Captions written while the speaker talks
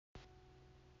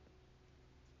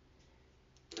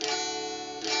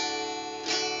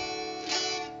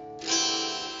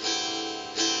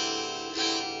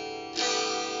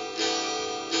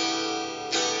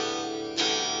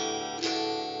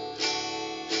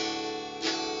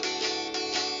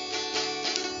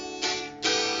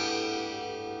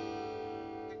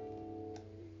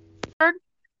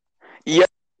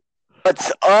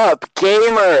What's up,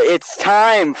 gamer? It's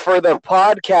time for the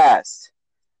podcast.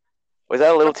 Was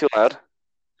that a little too loud?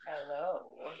 Hello.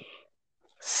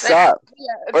 Sup?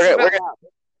 Yeah, it's a We're bit gonna. loud.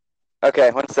 Okay,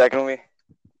 1 second.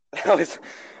 That was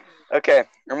okay.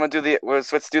 I'm gonna do the.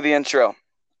 Let's do the intro.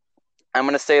 I'm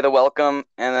gonna say the welcome,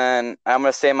 and then I'm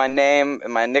gonna say my name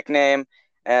and my nickname,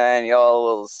 and y'all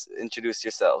will introduce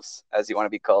yourselves as you want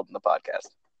to be called in the podcast.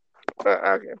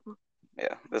 Okay.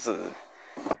 Yeah, this is.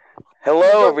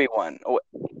 Hello, everyone. Hold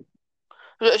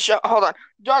on.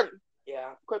 Jordan.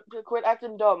 Yeah. Quit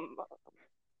acting dumb.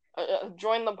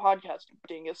 Join the podcast,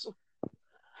 dingus.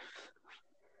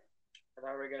 I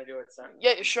thought we were gonna do it Sunday.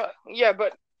 Yeah, sure. Yeah,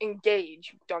 but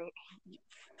engage, you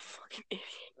fucking idiot.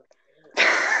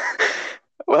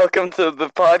 Welcome to the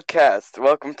podcast.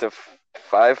 Welcome to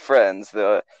Five Friends,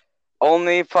 the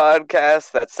only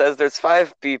podcast that says there's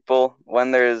five people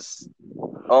when there's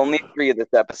only three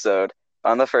this episode,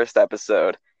 on the first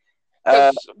episode.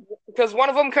 Because one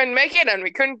of them couldn't make it, and we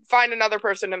couldn't find another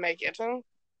person to make it.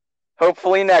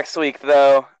 Hopefully next week,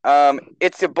 though.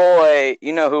 It's your boy,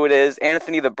 you know who it is,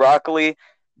 Anthony the Broccoli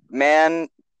Man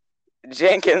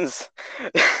Jenkins.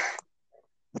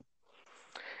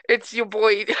 It's your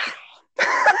boy,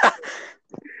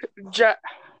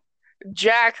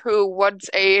 Jack, who once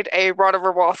ate a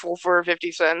Rotiver waffle for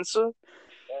 50 cents.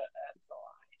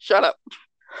 Shut up.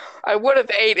 I would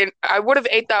have ate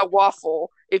that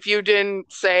waffle if you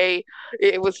didn't say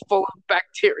it was full of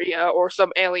bacteria or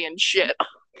some alien shit.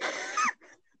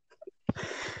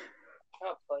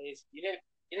 Oh please, you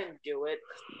didn't do it.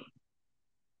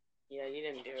 Yeah, you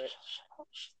didn't do it.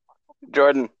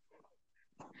 Jordan.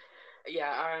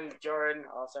 Yeah, I'm Jordan,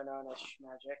 also known as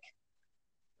Magic.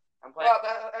 I'm playing.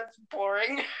 Well, that's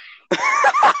boring.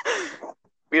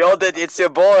 We all did It's Your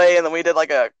Boy, and then we did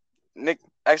like a Nick.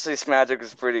 Actually, Smagic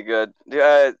was pretty good. Do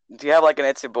you have like an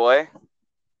It's Your Boy?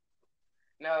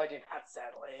 No, I do not,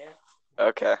 sadly.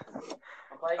 Okay.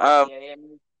 I'm playing a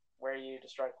game where you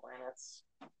destroy planets.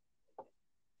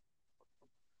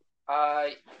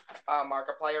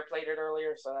 Markiplier played it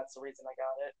earlier, so that's the reason I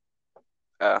got it.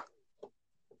 Oh.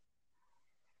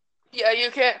 Yeah, you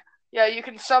can. Yeah, you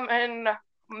can summon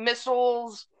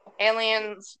missiles,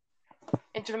 aliens,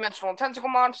 interdimensional tentacle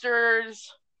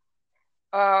monsters,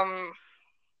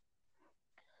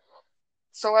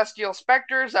 celestial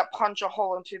specters that punch a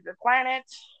hole into the planet.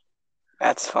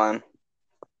 That's fun.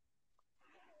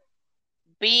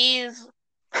 Bees.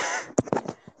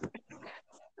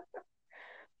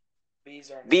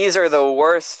 Bees are the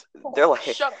worst. They're like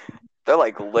Shut up. They're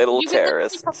like little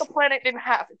terrorists. You can cut the planet in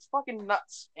half. It's fucking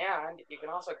nuts. And you can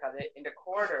also cut it into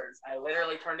quarters. I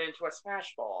literally turned it into a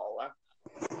smash ball.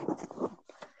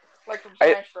 Like from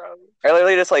Smash Bros. I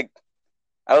literally just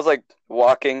I was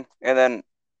walking, and then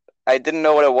I didn't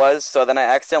know what it was, so then I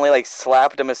accidentally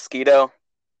slapped a mosquito.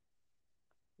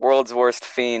 World's worst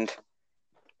fiend.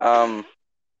 Oh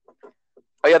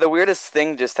yeah, the weirdest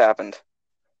thing just happened.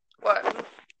 What?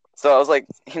 So I was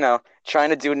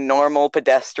trying to do normal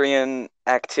pedestrian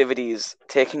activities,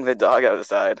 taking the dog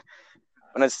outside.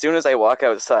 And as soon as I walk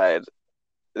outside,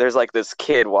 there's this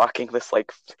kid walking this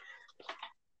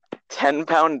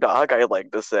 10-pound dog, I'd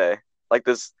like to say.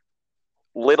 This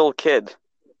little kid.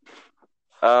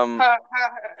 10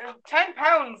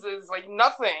 pounds is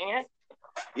nothing.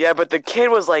 Yeah, but the kid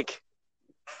was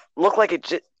looked like it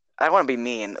just, I don't want to be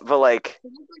mean, but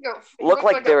looked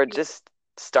like they were just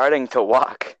starting to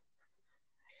walk.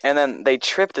 And then they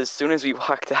tripped as soon as we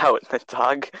walked out. The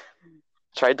dog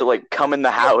tried to come in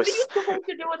the house. What are you supposed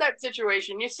to do in that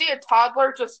situation? You see a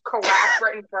toddler just collapse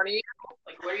right in front of you.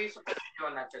 What are you supposed to do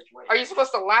in that situation? Are you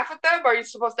supposed to laugh at them? Are you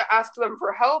supposed to ask them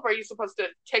for help? Are you supposed to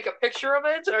take a picture of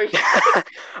it?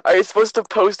 Are you supposed to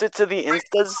post it to the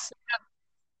Instas?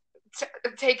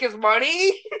 Take his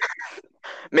money?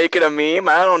 Make it a meme?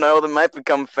 I don't know. That might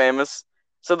become famous.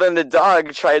 So then the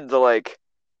dog tried to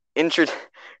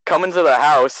come into the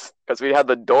house because we had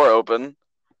the door open,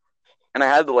 and I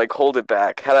had to hold it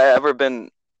back. Had I ever been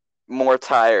more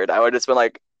tired, I would have just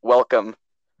been welcome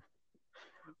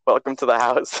to the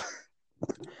house.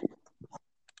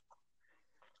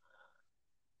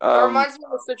 It reminds me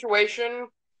of a situation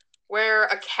where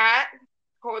a cat,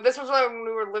 this was when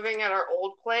we were living at our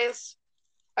old place,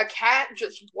 a cat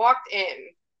just walked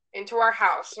into our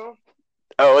house.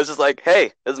 Oh, it's just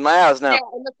hey, this is my house now. Yeah,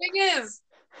 and the thing is,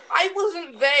 I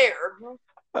wasn't there.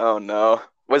 Oh no.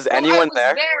 Was anyone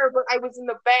there? I was there, but I was in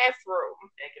the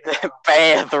bathroom.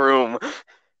 Bathroom.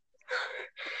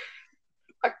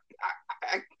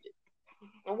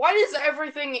 Why does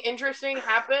everything interesting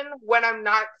happen when I'm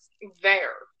not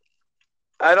there?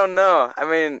 I don't know. I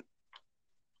mean,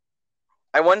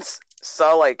 I once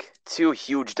saw like two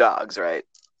huge dogs, right?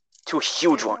 Two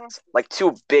huge ones, like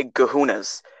two big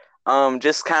kahunas.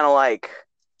 Just kind of like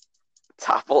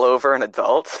topple over an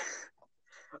adult.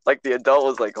 Like the adult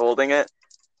was like holding it,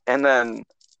 and then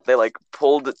they like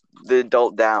pulled the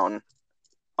adult down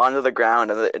onto the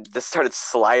ground, and it just started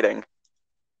sliding.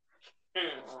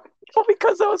 Well,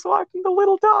 because I was walking the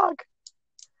little dog.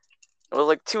 It was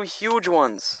like two huge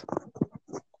ones.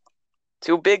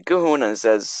 Two big kahunas,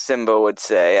 as Simba would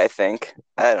say, I think.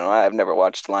 I don't know. I've never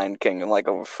watched Lion King in like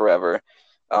over forever.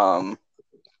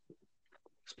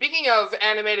 Speaking of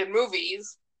animated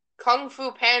movies, Kung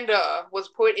Fu Panda was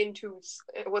put into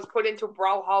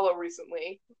Brawlhalla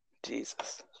recently.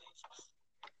 Jesus.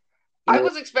 I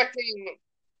was expecting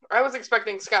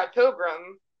Scott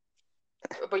Pilgrim,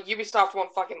 but Ubisoft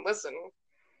won't fucking listen.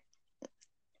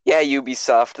 Yeah,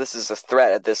 Ubisoft, this is a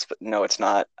threat at this, but no, it's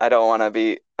not. I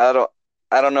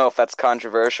don't know if that's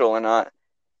controversial or not.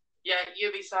 Yeah,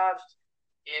 Ubisoft,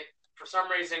 if for some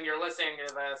reason you're listening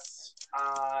to this,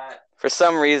 for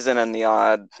some reason in the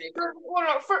odd.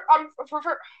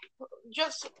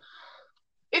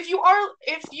 If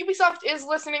Ubisoft is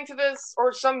listening to this,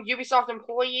 or some Ubisoft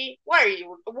employee,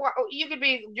 you could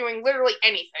be doing literally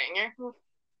anything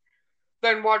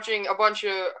than watching a bunch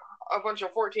of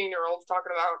 14-year-olds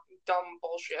talking about dumb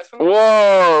bullshit.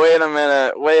 Whoa, wait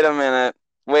a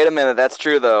minute, that's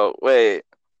true though. Wait,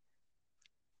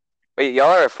 y'all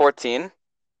are 14?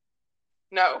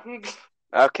 No.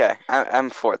 Okay, I'm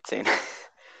 14.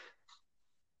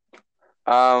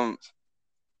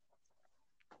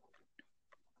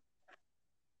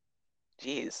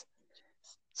 Jeez.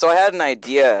 So I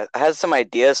had some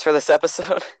ideas for this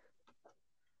episode.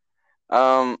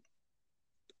 So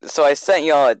I sent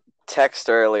y'all a text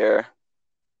earlier.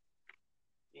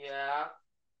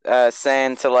 Yeah.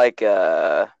 Saying to like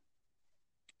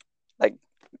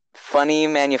funny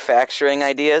manufacturing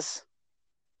ideas.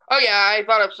 Oh yeah, I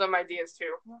thought of some ideas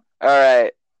too. All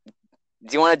right.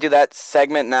 Do you want to do that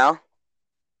segment now?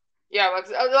 Yeah, let's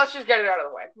just get it out of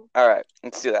the way. All right,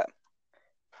 let's do that.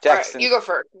 Jackson, right, you go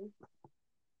first.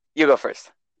 You go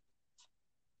first.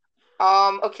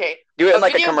 Okay. Do it in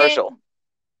like a commercial. Game?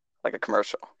 Like a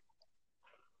commercial.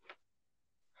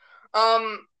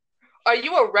 Are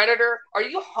you a Redditor? Are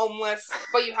you homeless,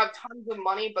 but you have tons of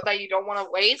money, but that you don't want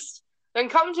to waste? Then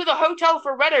come to the Hotel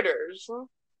for Redditors.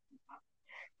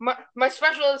 My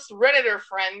specialist Redditor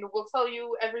friend will tell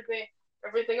you everything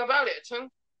about it.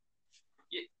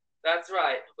 Yeah, that's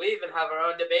right. We even have our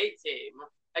own debate team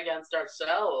against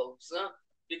ourselves,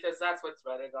 because that's what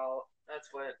Reddit is all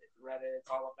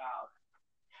about.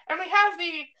 And we have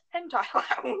the Hentai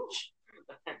Lounge.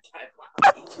 The Hentai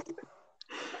Lounge.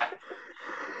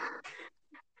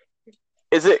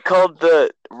 Is it called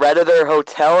the Redditor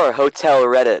Hotel or Hotel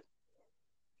Reddit?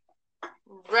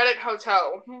 Reddit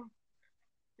Hotel.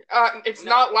 It's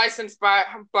not licensed by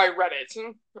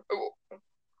Reddit.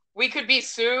 We could be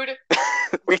sued.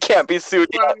 We can't be sued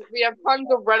yet. We have tons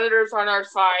of Redditors on our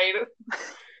side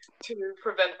to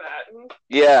prevent that.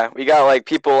 Yeah, we got like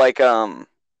people like a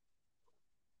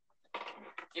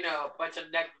bunch of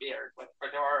neckbeards with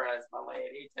fedoras. My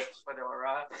lady tips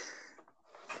fedora.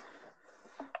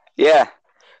 Yeah.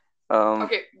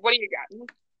 Okay, what do you got?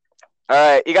 All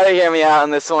right, you gotta hear me out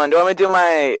on this one. Do you want me to do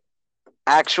my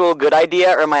actual good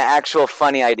idea or my actual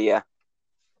funny idea?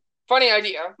 Funny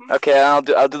idea. Okay, I'll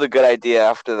do the good idea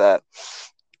after that.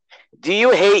 Do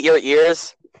you hate your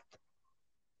ears?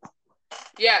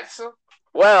 Yes.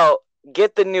 Well,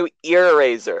 get the new ear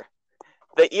razor.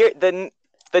 The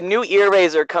new ear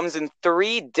razor comes in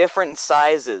 3 different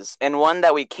sizes, and one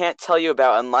that we can't tell you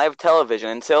about on live television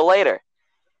until later.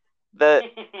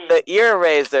 The ear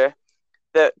razor,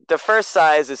 the first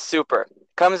size is super.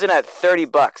 Comes in at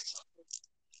 $30.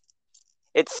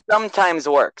 It sometimes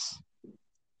works.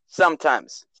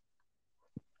 Sometimes.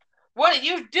 What do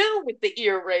you do with the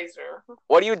ear razor?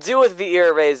 What do you do with the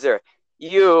ear razor?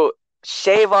 You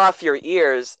shave off your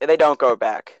ears, and they don't go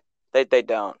back. They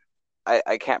don't.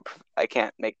 I can't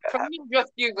make that happen. Can you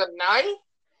just use a knife?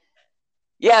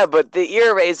 Yeah, but the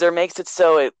ear razor makes it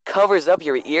so it covers up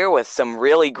your ear with some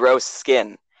really gross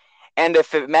skin. And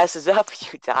if it messes up,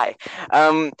 you die.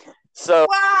 So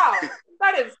wow,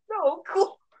 that is so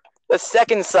cool. The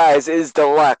second size is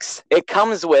deluxe. It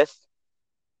comes with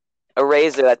a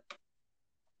razor that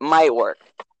might work.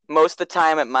 Most of the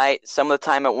time it might, some of the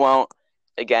time it won't.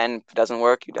 Again, if it doesn't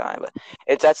work, you die. But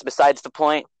that's besides the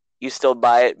point. You still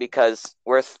buy it because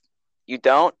you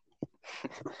don't.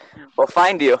 We'll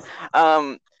find you.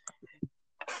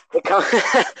 It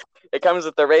comes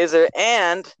with the razor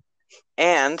and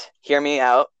hear me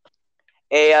out.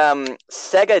 A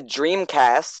Sega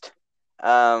Dreamcast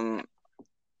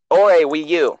or a Wii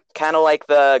U, kind of like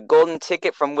the golden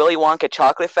ticket from Willy Wonka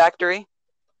Chocolate Factory.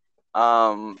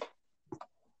 But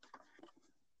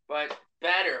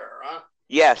better, huh?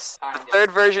 Yes, the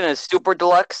third version is Super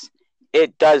Deluxe.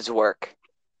 It does work.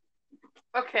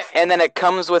 Okay. And then it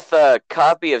comes with a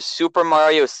copy of Super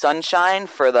Mario Sunshine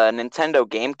for the Nintendo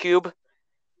GameCube.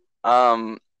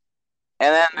 And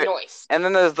then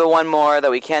there's the one more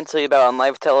that we can't tell you about on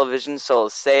live television, so I'll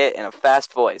say it in a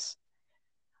fast voice.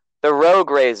 The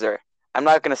Rogue Razor. I'm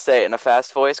not going to say it in a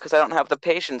fast voice because I don't have the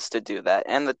patience to do that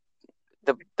and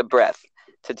the breath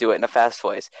to do it in a fast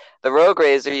voice. The Rogue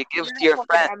Razor you give to your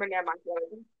friends.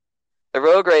 The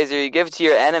Rogue Razor you give to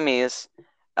your enemies,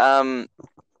 and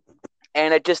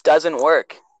it just doesn't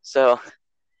work. So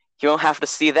you won't have to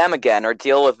see them again or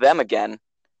deal with them again.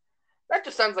 That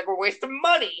just sounds like we're wasting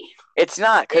money. It's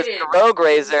not, because the Rogue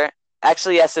Razor...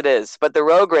 Actually, yes, it is. But the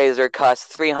Rogue Razor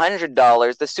costs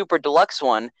 $300, the Super Deluxe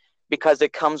one, because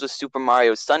it comes with Super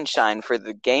Mario Sunshine for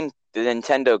the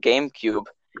Nintendo GameCube.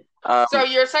 So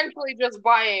you're essentially just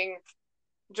buying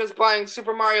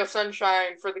Super Mario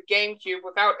Sunshine for the GameCube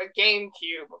without a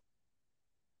GameCube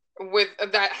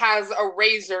that has a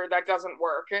razor that doesn't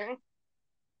work.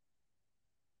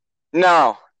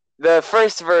 No, the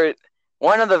first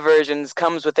one of the versions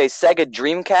comes with a Sega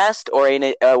Dreamcast or a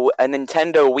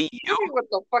Nintendo Wii U. With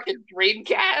the fucking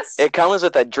Dreamcast? It comes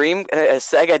with a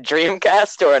Sega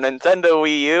Dreamcast or a Nintendo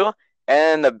Wii U,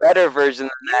 and the better version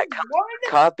than that comes with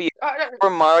a copy of Super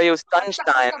Mario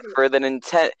Sunshine for the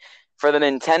Nintendo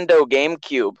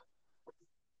GameCube.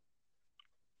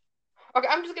 Okay,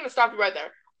 I'm just gonna stop you right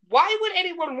there. Why would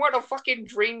anyone want a fucking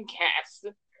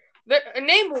Dreamcast?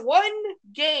 Name one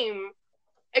game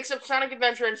except Sonic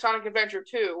Adventure and Sonic Adventure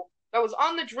 2 that was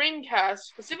on the Dreamcast,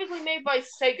 specifically made by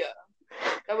Sega.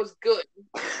 That was good.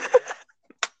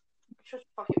 Shut your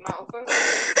fucking mouth.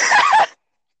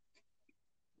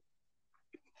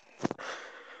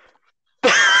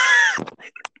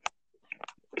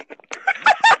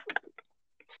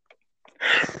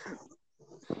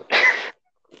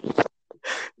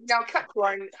 Now cut to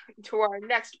our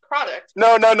next product.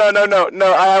 No.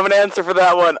 I have an answer for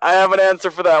that one.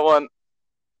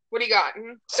 What do you got?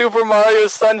 Super Mario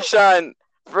Sunshine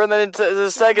for the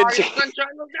Sega Dreamcast.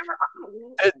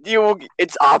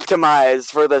 It's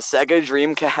optimized for the Sega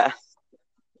Dreamcast.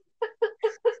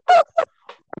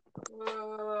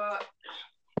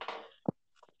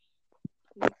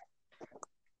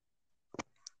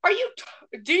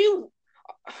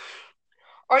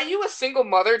 Are you a single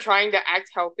mother trying to act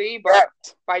healthy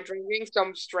by drinking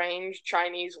some strange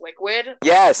Chinese liquid?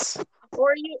 Yes.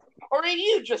 Or are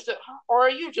you just a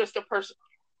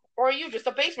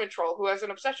basement troll who has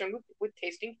an obsession with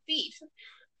tasting feet?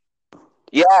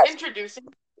 Yes. Introducing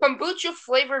kombucha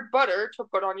flavored butter to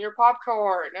put on your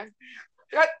popcorn.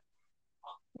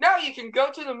 Now you can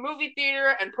go to the movie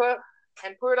theater and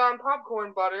put on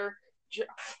popcorn butter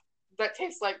that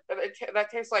tastes like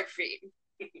feet.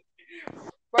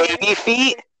 Baby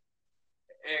feet?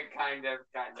 Kind of.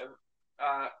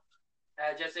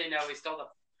 Just so you know, we still the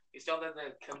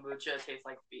kombucha tastes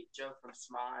like feet joke from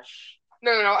Smosh.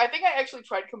 No. I think I actually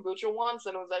tried kombucha once,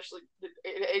 and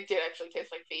it did actually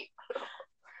taste like feet.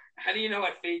 How do you know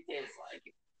what feet tastes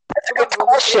like? That's a good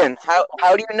question. How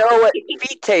do you know what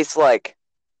feet taste like?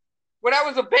 When I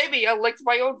was a baby, I licked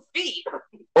my own feet.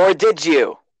 Or did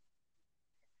you?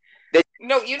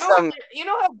 No, you know how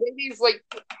babies like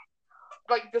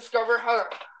discover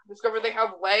they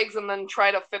have legs and then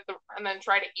try to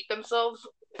eat themselves.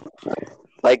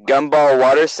 Like Gumball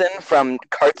Watterson from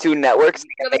Cartoon Network's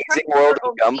The Amazing World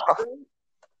of Gumball.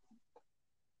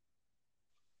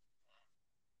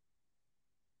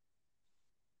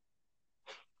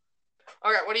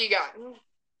 Alright, what do you got?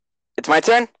 It's my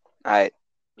turn? Alright.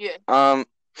 Yeah.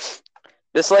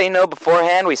 Just to let you know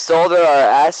beforehand, we sold our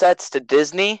assets to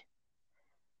Disney.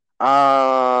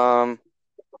 Alright,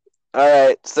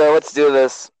 so let's do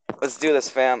this. Let's do this,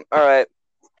 fam. Alright.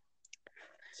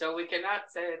 So we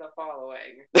cannot say the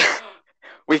following.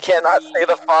 We cannot say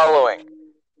the following.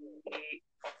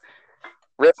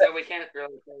 So we can't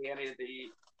really say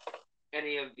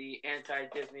any of the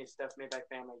anti-Disney stuff made by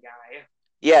Family Guy.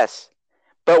 Yes,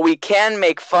 but we can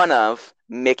make fun of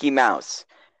Mickey Mouse.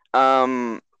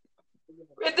 The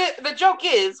joke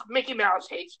is Mickey Mouse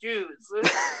hates Jews.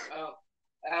 Oh,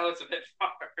 that was a bit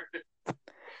far.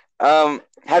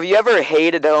 Have you ever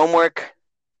hated homework?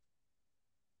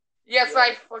 Yes,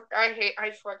 I fucking hate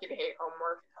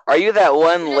homework. Are you that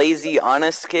one lazy,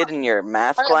 honest kid in your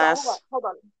math class? Hold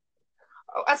on.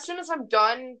 As soon as I'm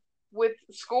done with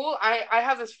school, I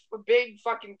have this big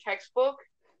fucking textbook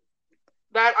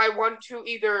that I want to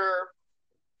either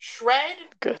shred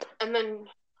and then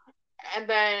and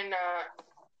then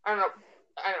I don't know,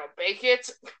 bake it,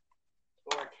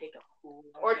 Or take a poo.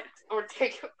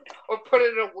 or put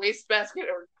it in a wastebasket,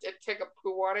 or take a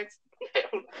poo on it,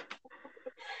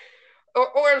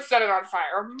 or set it on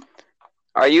fire.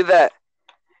 Are you that?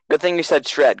 Good thing you said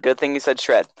shred. Good thing you said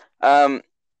shred. Are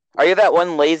you that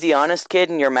one lazy honest kid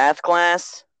in your math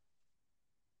class?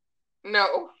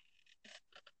 No.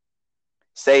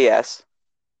 Say yes.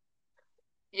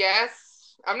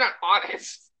 Yes. I'm not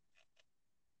honest.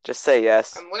 Just say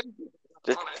yes. I'm lazy.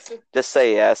 Honest. Just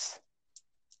say yes.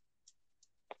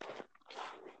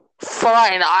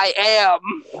 Fine, I am.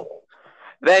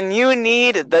 Then you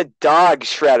need the dog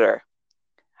shredder.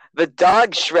 The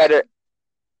dog shredder.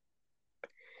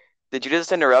 Did you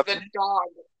just interrupt? The dog.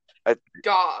 A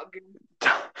dog.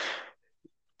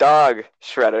 Dog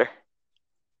shredder.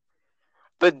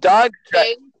 The dog.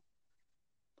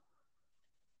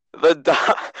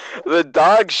 The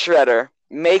dog shredder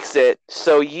makes it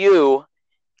so you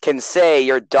can say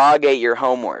your dog ate your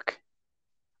homework.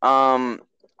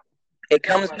 It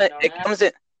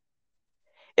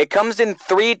comes in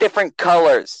 3 different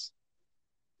colors: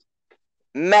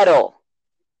 metal,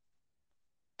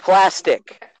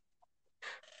 plastic,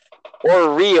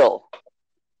 or real.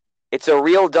 It's a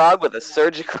real dog with a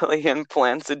surgically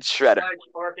implanted shredder.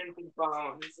 Organs and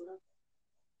bones.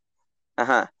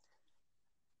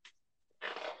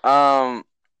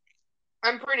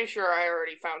 I'm pretty sure I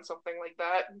already found something like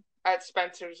that at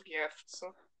Spencer's Gifts,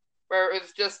 where it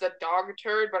was just a dog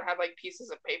turd but had like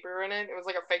pieces of paper in it. It was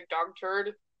like a fake dog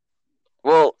turd.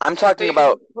 Well, I'm talking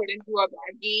about put into a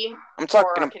baggie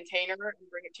or a container and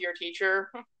bring it to your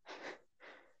teacher.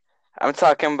 I'm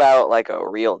talking about like a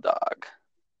real dog,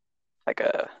 like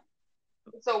a.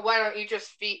 So why don't you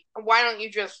just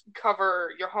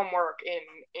cover your homework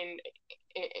in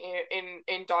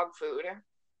dog food?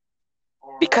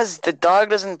 Because the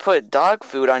dog doesn't put dog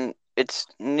food on its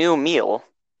new meal.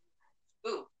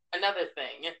 Ooh, another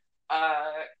thing.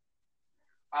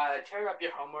 Tear up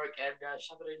your homework and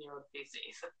shove it in your own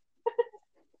feces.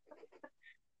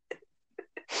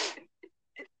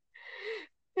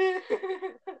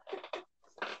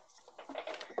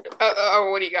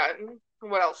 What do you got?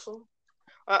 What else? Do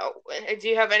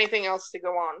you have anything else to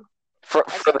go on?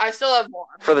 I still have more.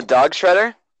 For the dog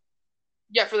shredder?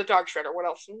 Yeah, for the dog shredder. What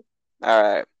else?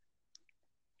 Alright.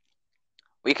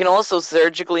 We can also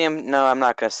surgically... No, I'm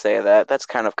not going to say that. That's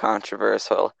kind of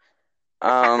controversial.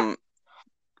 Okay.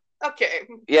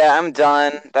 Yeah, I'm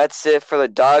done. That's it for the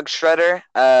dog shredder.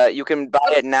 You can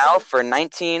buy it now for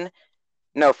 $1,000.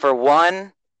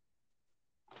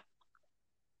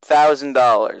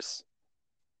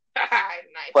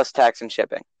 Nice. Plus tax and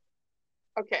shipping.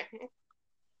 Okay.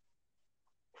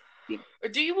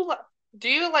 Do you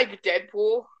like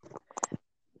Deadpool?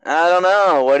 I don't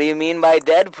know. What do you mean by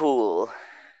Deadpool?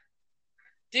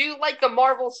 Do you like the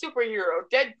Marvel superhero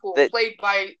Deadpool, played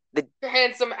by the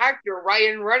handsome actor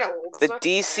Ryan Reynolds? The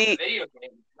DC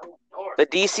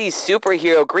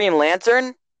superhero Green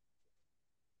Lantern?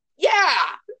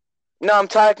 Yeah! No, I'm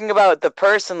talking about the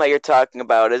person that you're talking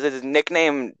about. Is his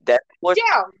nickname Deadpool?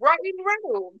 Yeah, Ryan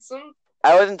Reynolds.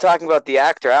 I wasn't talking about the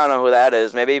actor. I don't know who that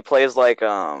is. Maybe he plays like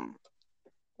a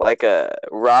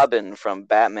Robin from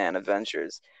Batman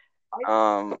Adventures.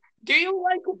 Do you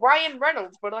like Ryan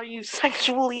Reynolds, but are you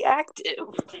sexually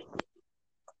active?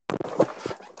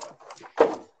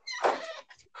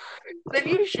 Then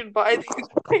you should buy these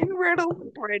Ryan Reynolds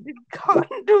branded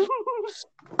condoms.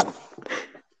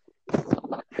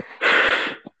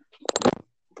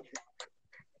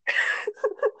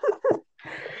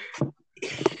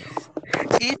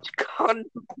 Each condom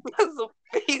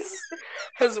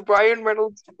has Ryan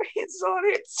Reynolds' face on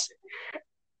it,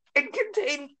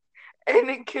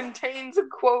 and it contains a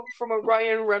quote from a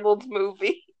Ryan Reynolds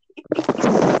movie.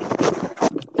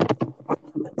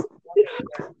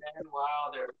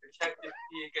 Wilder, Detective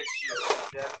Pikachu,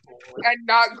 Deadpool. And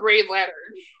not Green Lantern.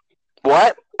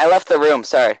 What? I left the room,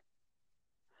 sorry.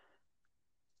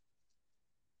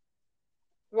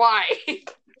 Why?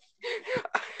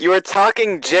 You were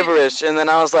talking gibberish, and then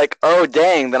I was like, "Oh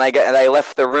dang!" Then I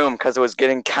left the room because it was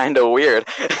getting kind of weird.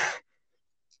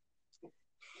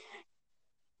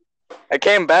 I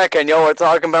came back, and y'all were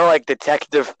talking about like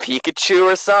Detective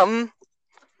Pikachu or something.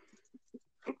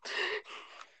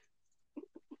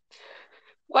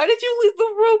 Why did you leave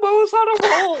the room? I was on a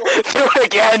roll. Do it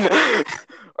again,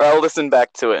 or I'll listen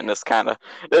back to it and just kind of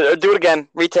do it again.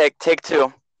 Retake, take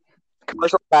 2.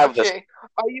 Commercial 5 this. Okay.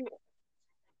 Are you?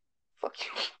 Fuck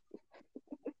you.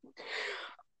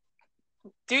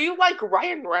 Do you like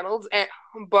Ryan Reynolds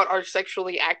but are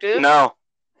sexually active? No.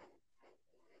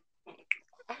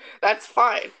 That's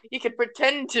fine. You can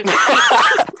pretend to be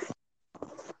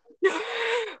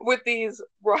with these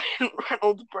Ryan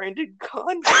Reynolds branded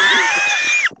condoms.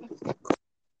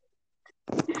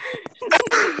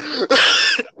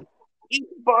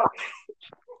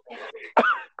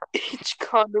 Each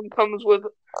condom comes with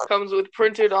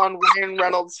printed on Ryan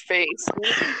Reynolds' face.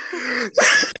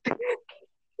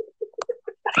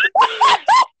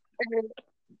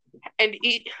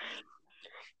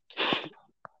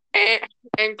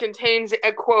 and contains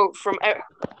a quote from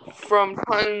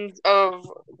tons of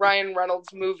Ryan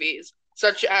Reynolds movies,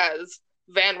 such as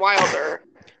Van Wilder,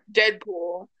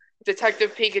 Deadpool,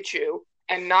 Detective Pikachu,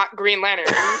 and not Green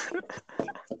Lantern.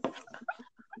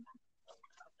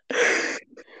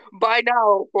 By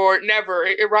now or never.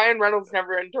 Ryan Reynolds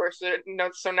never endorsed it,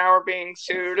 so now we're being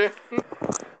sued.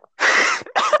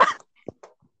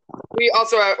 We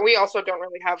also don't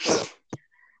really have the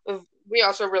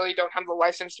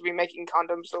license to be making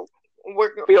condoms, so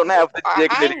we don't have the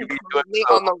dignity I'm currently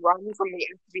on the run from the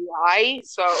FBI,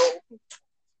 so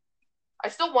I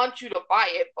still want you to buy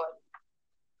it, but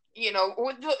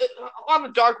on the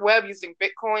dark web using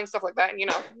Bitcoin, stuff like that,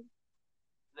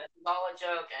 That's all a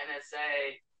joke,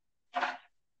 NSA.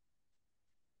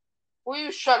 Will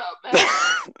you shut up, man?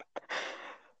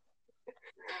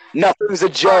 Nothing's a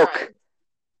joke. Right.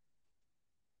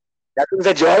 Nothing's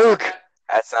a joke.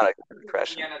 That's not a good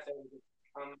impression.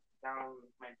 Come down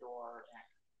my door.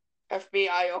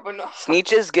 FBI, open up.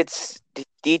 Sneeches gets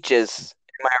steeches.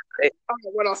 Am I right? Okay,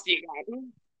 what else do you got?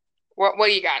 What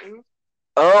do you got?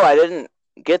 Oh, I didn't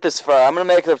get this far. I'm gonna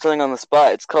make up something on the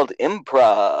spot. It's called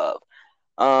improv.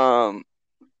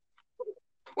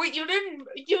 Wait, you didn't?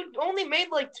 You only made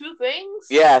like 2 things?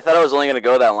 Yeah, I thought I was only gonna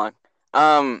go that long.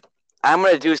 I'm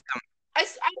gonna do some.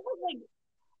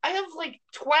 I have like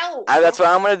 12. That's why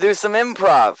I'm gonna do some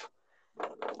improv.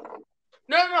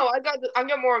 No, I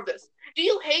got more of this. Do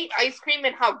you hate ice cream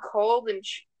and how cold it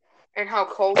is?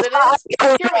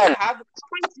 Here we have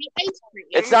spicy ice cream.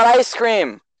 It's not ice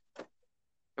cream.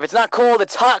 If it's not cold,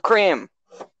 it's hot cream.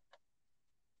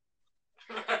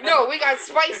 No, we got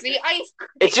spicy ice cream.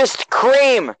 It's just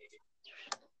cream.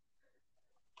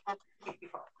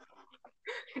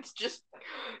 It's just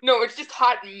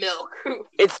hot milk.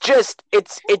 It's just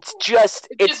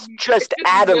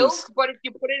atoms. Milk, but if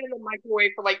you put it in the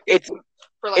microwave for like a minute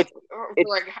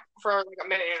and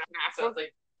a half, sounds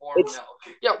like warm milk.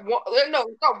 Yeah, no,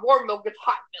 it's not warm milk. It's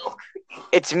hot milk.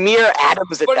 It's mere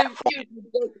atoms at but that infused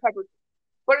with ghost pepper.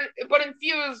 But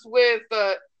infused with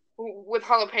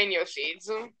jalapeno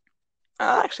seeds.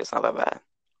 Actually, it's not that bad.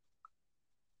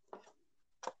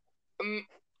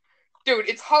 Dude,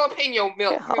 it's jalapeno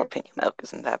milk. Yeah, jalapeno milk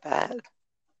isn't that bad.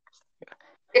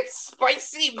 It's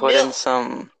spicy Put milk. in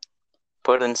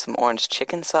some orange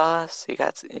chicken sauce. No,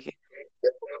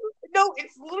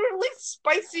 it's literally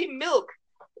spicy milk.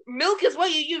 Milk is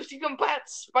what you use to combat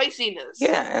spiciness.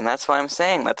 Yeah, and that's why I'm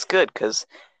saying that's good, because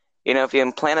if you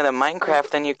implant it in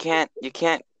Minecraft, then you can't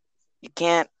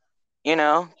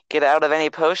get out of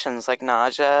any potions like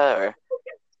nausea or.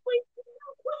 What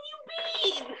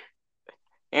do you mean?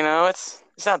 It's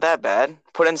not that bad.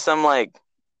 Put in some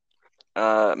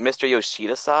Mr.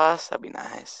 Yoshida sauce. That'd be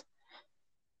nice.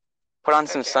 Put on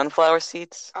some sunflower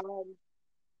seeds.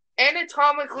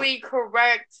 Anatomically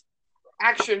correct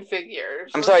action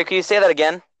figures. I'm sorry, can you say that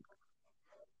again?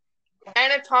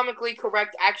 Anatomically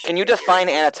correct action Can you figures. define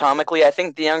anatomically? I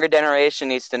think the younger generation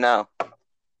needs to know.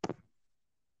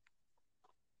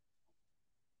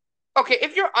 Okay,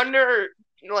 if you're under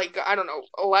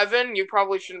 11, you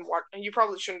probably shouldn't watch. You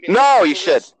probably shouldn't be. No, you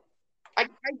should. I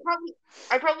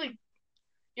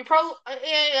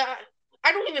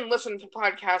don't even listen to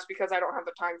podcasts because I don't have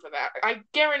the time for that. I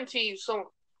guarantee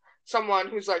someone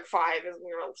who's like 5 isn't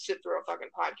gonna sit through a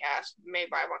fucking podcast made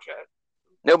by a bunch of.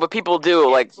 No, but people do.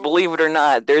 Like, believe it or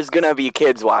not, there's gonna be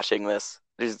kids watching this.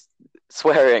 There's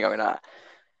swearing or not.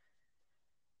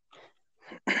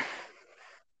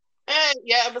 And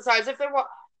yeah, besides, if they're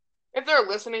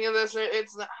listening to this,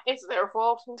 it's their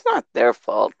fault. It's not their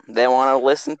fault. They want to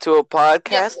listen to a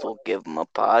podcast. We'll give them a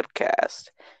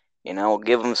podcast. We'll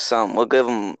give them some. We'll give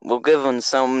them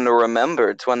some to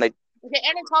remember. It's when they. Okay,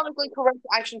 anatomically correct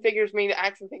action figures mean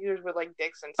action figures with like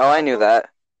dicks and stuff. Oh, I knew that.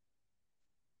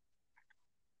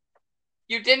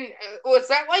 You didn't? Was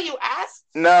that why you asked?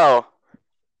 No.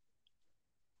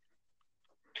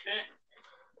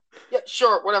 Yeah,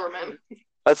 sure, whatever, man.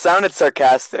 That sounded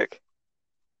sarcastic.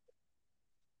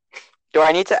 Do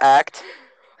I need to act?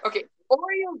 Okay,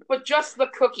 Oreo, but just the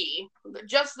cookie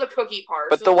part.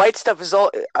 But the white stuff is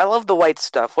all. I love the white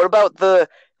stuff. What about the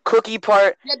cookie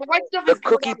part. Yeah, the white stuff The is good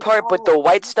cookie on part, but the all.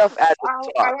 white stuff at the top.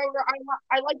 However,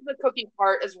 I like the cookie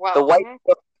part as well. The white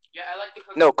stuff. Yeah, I like the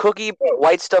cookie. No, cookie, but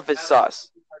white stuff is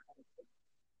sauce.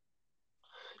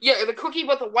 Yeah, the cookie,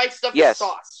 but the white stuff Yes. is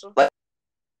sauce. I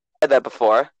had that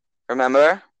before.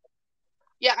 Remember?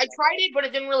 Yeah, I tried it, but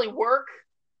it didn't really work.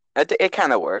 It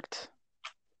kind of worked.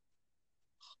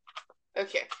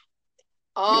 Okay.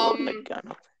 You open the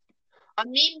gun. A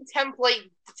meme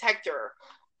template detector.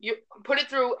 You put it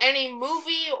through any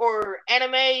movie or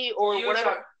anime or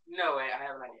whatever. No, wait, I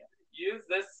have an idea. Use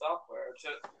this software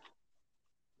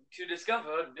to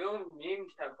discover new meme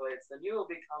templates, then you will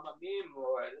become a meme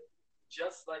lord,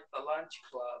 just like the Lunch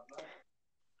Club.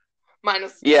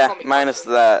 Minus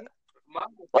that.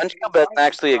 Lunch Club doesn't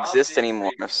actually exist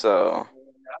anymore, so.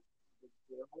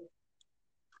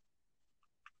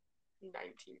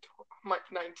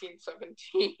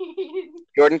 1917.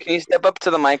 Jordan, can you step up to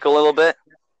the mic a little bit?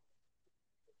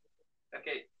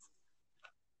 Okay.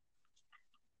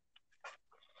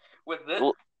 With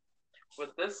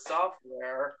this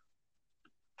software,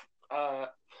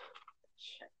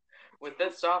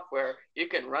 you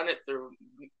can run it through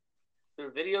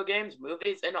video games,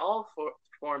 movies, and all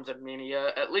forms of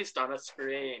media, at least on a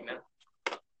screen.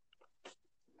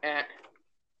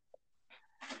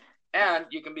 And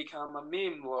you can become a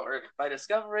meme lord by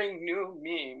discovering new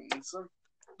memes.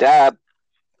 Dab.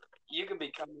 You can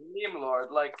become a meme lord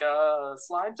like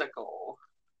Slimesicle.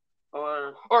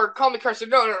 Or Call Me Carson.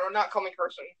 No, not Call Me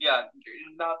Carson. Yeah,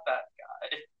 not that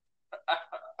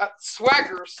guy.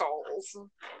 Swagger Souls.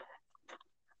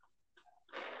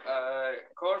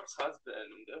 Corpse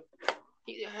Husband.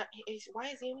 Why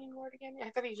is he a meme lord again? I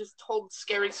thought he just told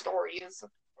scary stories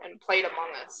and played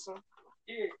Among Us.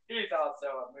 He's also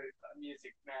a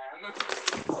music man.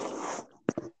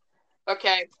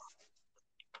 Okay.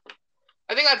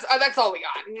 I think that's all we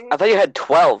got. I thought you had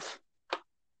 12.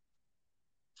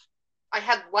 I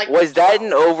had like. Was 12. That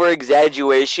an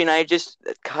over-exaggeration?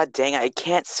 God dang it, I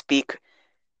can't speak.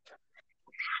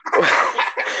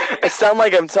 I sound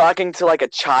like I'm talking to like a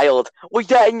child. Was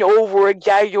that an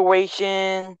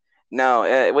over-exaggeration?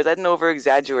 No, was that an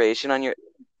over-exaggeration on your...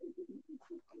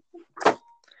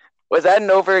 Was that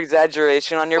an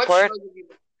over-exaggeration on your part?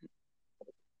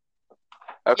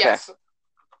 Okay. Yes.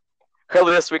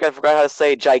 Earlier this week, I forgot how to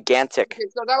say gigantic. Okay,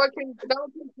 so that would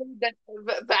conclude that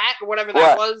whatever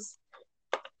that was.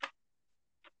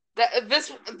 That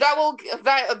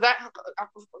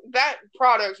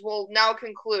product will now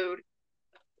conclude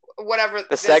whatever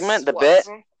the segment, the bit.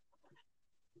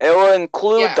 It will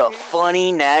include the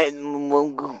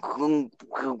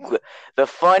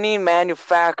funny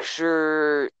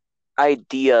manufacturer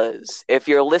ideas. If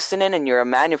you're listening and you're a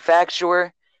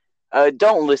manufacturer,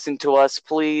 don't listen to us,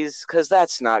 please, because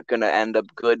that's not going to end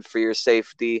up good for your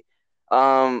safety.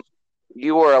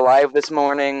 You were alive this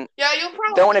morning. Yeah, you'll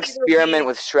probably don't experiment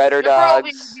with shredder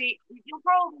dogs. You'll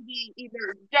probably be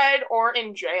either dead or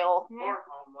in jail. Or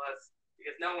homeless.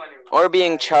 Because no one or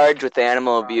being charged with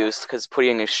animal abuse because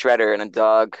putting a shredder in a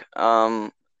dog.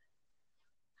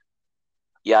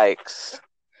 Yikes.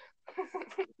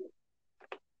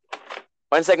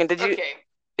 1 second, did you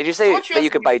say that you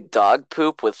could buy dog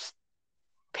poop with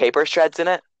paper shreds in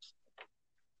it?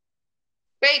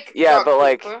 Fake. Yeah, but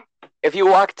like, if you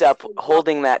walked up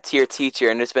holding that to your teacher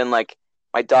and just been like,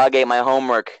 my dog ate my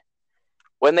homework,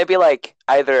 wouldn't they be like,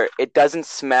 either it doesn't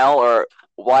smell or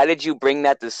why did you bring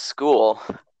that to school?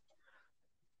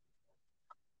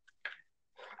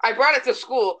 I brought it to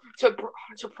school to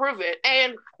prove it,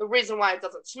 and the reason why it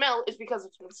doesn't smell is because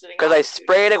it's been sitting. Because I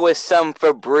sprayed it with some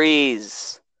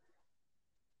Febreze.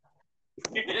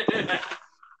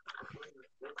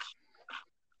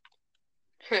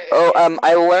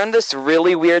 I learned this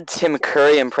really weird Tim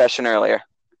Curry impression earlier.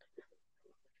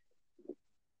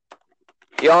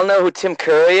 Y'all know who Tim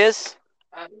Curry is?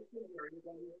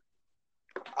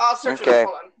 I'll search it. Hold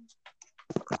on.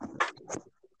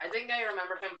 I think I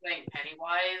remember him playing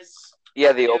Pennywise.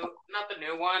 Yeah, not the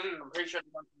new one. I'm pretty sure the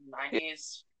one from the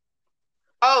 90s.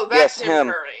 Oh, that's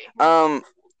Tim Curry.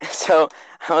 So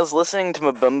I was listening to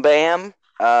Mabumbam,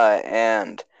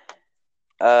 and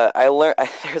I learned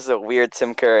there's a weird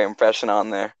Tim Curry impression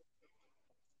on there.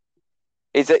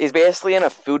 He's basically in a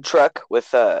food truck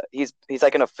with he's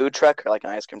like in a food truck or like an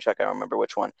ice cream truck. I don't remember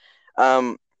which one.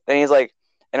 And he's like,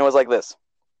 and it was like this.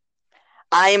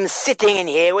 I'm sitting in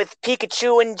here with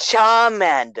Pikachu and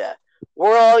Charmander.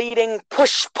 We're all eating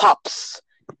push pops.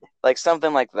 Like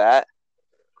something like that.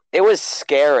 It was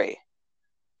scary.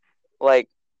 Like,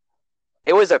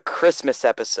 it was a Christmas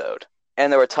episode.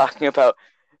 And they were talking about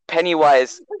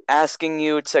Pennywise asking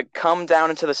you to come down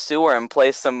into the sewer and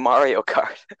play some Mario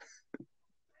Kart.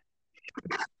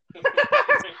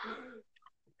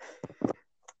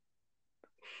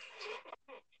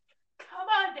 Come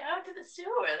on down to the sewer.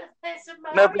 Let's play some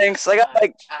Mario. No thanks. I got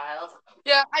like. Child.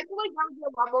 Yeah, I feel like that would be a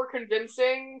lot more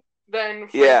convincing than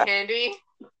free Yeah. candy.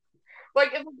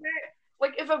 Like if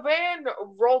a van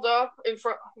rolled up in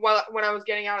front when I was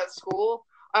getting out of school,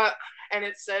 and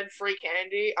it said free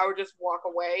candy, I would just walk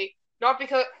away. Not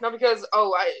because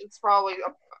it's probably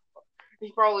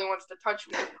he probably wants to touch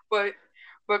me, but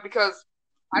because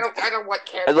I don't like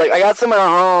candy. I was like, I got some at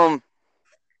home.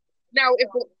 Now if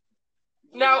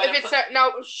it said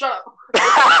shut up.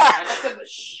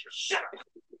 Shut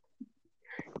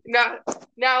up.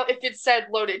 Now if it said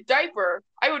loaded diaper,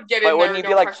 I would get in But there. wouldn't you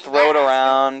be like throw it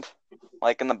around,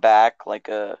 like in the back, like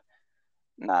a?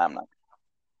 Nah, I'm not.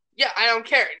 Yeah, I don't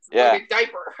care. It's loaded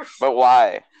diaper. But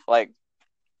why? Like,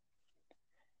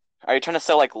 are you trying to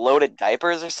sell like loaded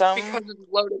diapers or something? Because it's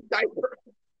loaded diaper.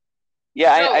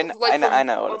 Yeah, No, I like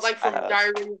know. Like from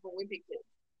Diary of a Wimpy Kid.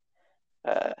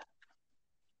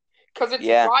 Because it's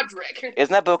Roderick.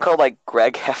 Isn't that book called like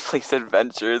Greg Heffley's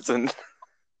Adventures and?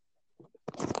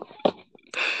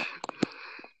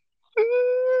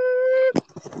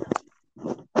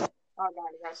 Oh God,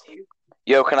 that's you.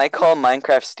 Yo, can I call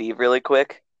Minecraft Steve really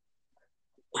quick?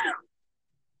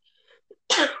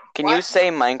 Can you say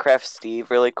Minecraft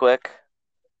Steve really quick?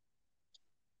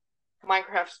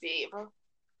 Minecraft Steve.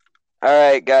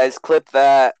 Alright, guys, clip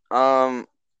that. And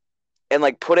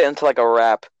like put it into like a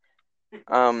rap.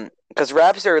 Because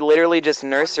raps are literally just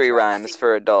nursery rhymes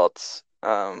for adults.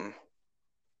 Yeah,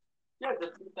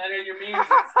 just better your memes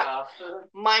and stuff.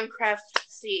 Minecraft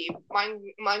Steve.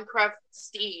 Minecraft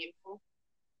Steve.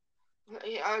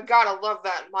 Yeah, I gotta love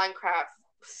that Minecraft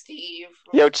Steve.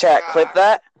 Yo, chat, clip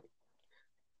that.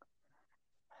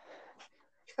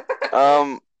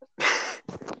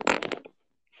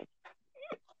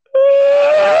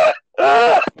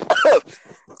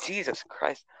 Jesus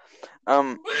Christ.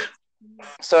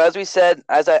 So as I said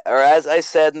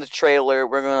in the trailer,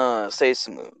 we're gonna say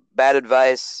some bad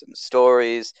advice, some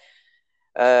stories.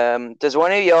 Does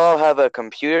one of y'all have a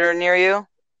computer near you?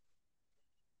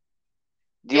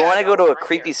 Do you want to go to a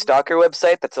creepy stalker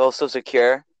website that's also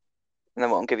secure and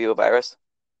then won't give you a virus?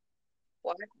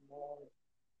 What?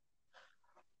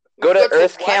 Go to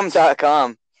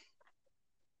earthcam.com.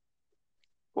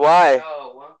 Why?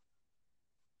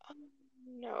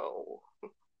 No.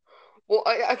 Well,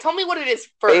 tell me what it is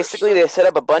first. Basically, they set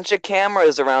up a bunch of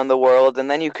cameras around the world, and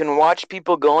then you can watch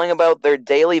people going about their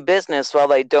daily business while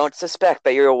they don't suspect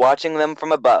that you're watching them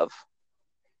from above.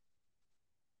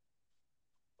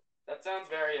 That sounds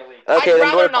very illegal. Okay,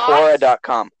 then go to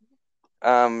Quora.com.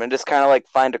 And just kind of like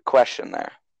find a question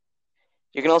there.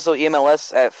 You can also email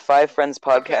us at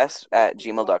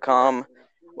 5friendspodcast@gmail.com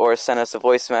or send us a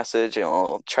voice message, and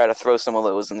we'll try to throw some of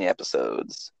those in the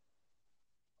episodes.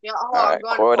 Yeah, Alright,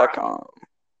 Quora.com.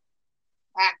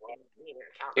 You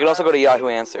can also go to Yahoo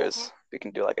Answers. We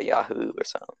can do like a Yahoo or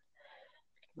something.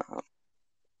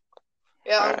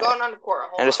 Yeah, I'm going on to Quora.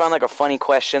 And just find like a funny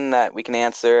question that we can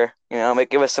answer. You know,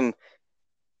 give us some.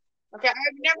 Okay,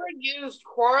 I've never used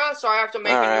Quora, so I have to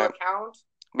make a new account.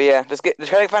 But yeah, just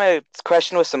try to find a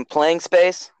question with some playing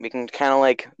space. We can kind of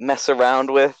like mess around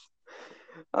with.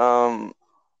 For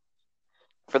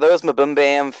those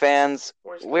Mabumbam fans,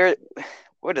 we're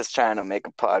just trying to make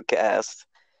a podcast.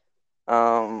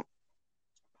 You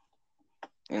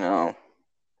know.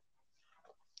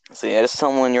 So yeah, just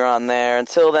tell me when you're on there.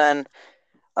 Until then,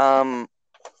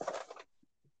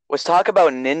 let's talk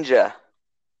about Ninja.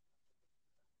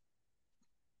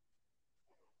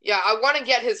 Yeah, I want to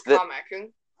get his comic.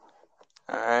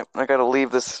 Alright, I gotta leave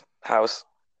this house.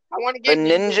 I want to get the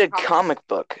Ninja comic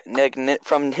book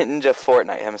from Ninja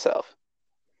Fortnite himself.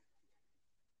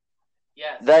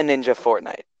 Yes. The Ninja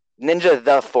Fortnite. Ninja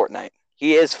the Fortnite.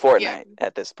 He is Fortnite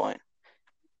at this point.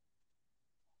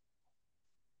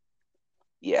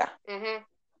 Yeah. Mhm.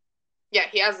 Yeah,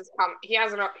 he has his comic. He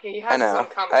has his own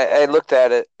comic. I looked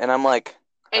at it and I'm like,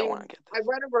 I want to get this.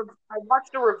 I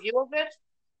watched a review of it,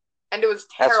 and it was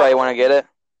terrible. That's why you want to get it?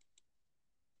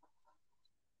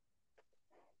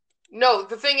 No,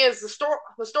 the thing is, the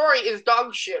story is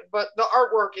dog shit, but the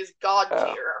artwork is god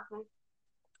tier.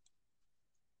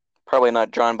 Probably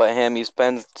not drawn by him. He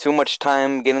spends too much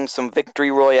time getting some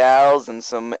Victory Royales and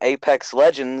some Apex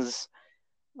Legends.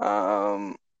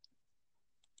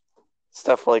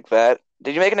 Stuff like that.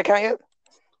 Did you make an account yet?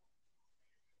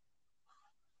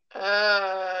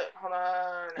 Hold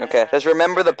on. Okay, just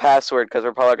remember the password because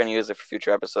we're probably going to use it for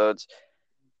future episodes.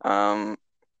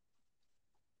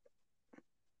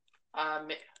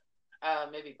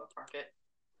 Maybe bookmark it.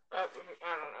 I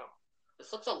don't know.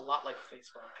 This looks a lot like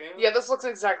Facebook. Yeah, this looks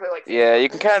exactly like Facebook. Yeah, you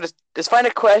can kind of just find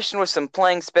a question with some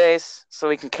playing space, so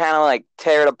we can kind of like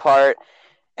tear it apart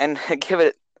and give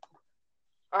it.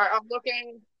 All right, I'm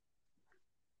looking.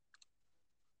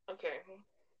 Okay.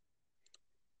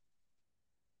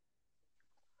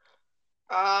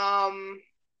 I'm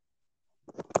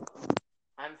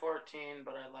 14,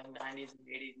 but I like 90s and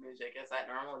 80s music. Is that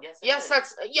normal? Yes. Yes,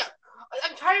 that's yeah.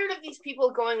 I'm tired of these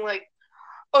people going like,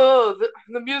 "Oh,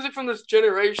 the music from this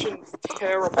generation is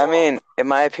terrible." I mean, in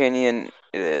my opinion,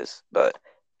 it is, but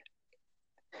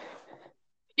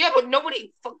yeah, but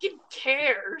nobody fucking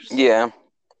cares. yeah.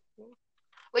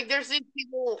 Like, there's these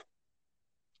people.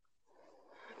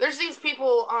 There's these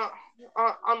people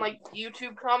on like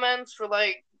YouTube comments for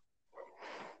like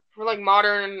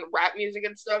modern rap music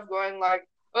and stuff, going like,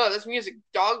 "Oh, this music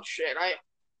dog shit."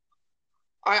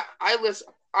 I listen.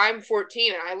 I'm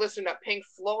 14 and I listen to Pink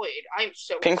Floyd. I'm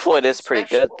so Pink Floyd is pretty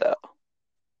good special. though.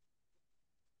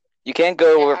 You can't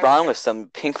go wrong with some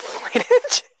Pink Floyd.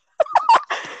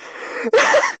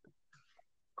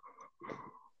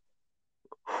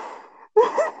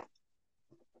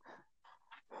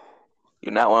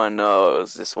 You not want to know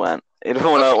as this went. You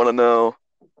don't want to know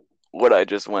what I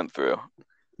just went through.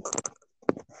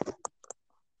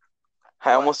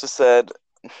 I almost just said,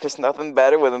 there's nothing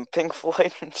better than Pink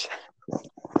Floyd.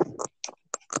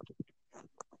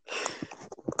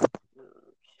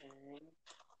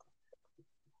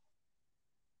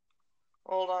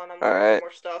 Hold on, I'm looking for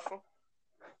more stuff.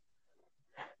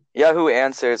 Yahoo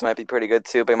Answers might be pretty good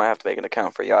too, but you might have to make an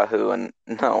account for Yahoo, and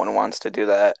no one wants to do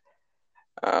that.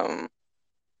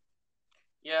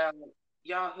 Yeah,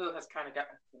 Yahoo has kind of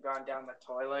gone down the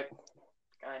toilet,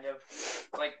 kind of.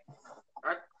 Like,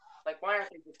 why aren't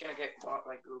they just gonna get bought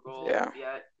by Google yet?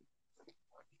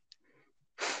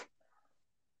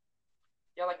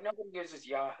 Yeah, like nobody uses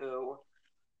Yahoo.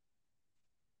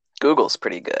 Google's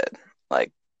pretty good,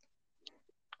 like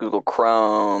Google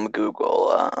Chrome,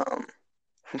 Google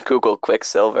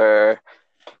Quicksilver.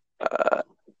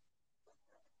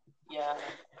 Yeah,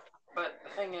 but the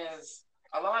thing is,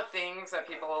 a lot of things that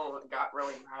people got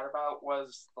really mad about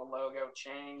was the logo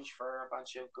change for a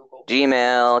bunch of Google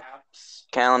Gmail, apps.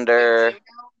 Calendar.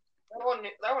 That one.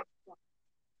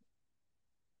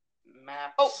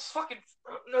 Maps. Oh, fucking.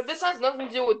 No, this has nothing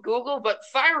to do with Google, but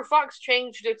Firefox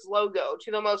changed its logo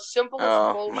to the most simplest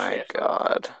bullshit. Oh my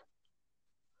god.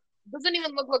 It doesn't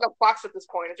even look like a fox at this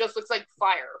point. It just looks like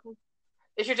fire.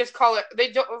 They should just call it.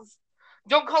 They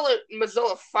don't call it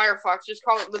Mozilla Firefox. Just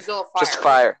call it Mozilla Fire. Just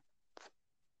fire.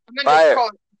 And then fire. Just call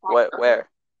it fire. Where?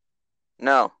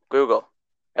 No, Google.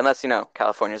 Unless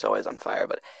California's always on fire,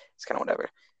 but it's kind of whatever.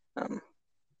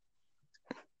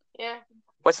 Yeah.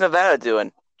 What's Nevada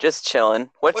doing? Just chilling.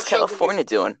 What's California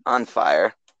doing? On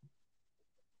fire.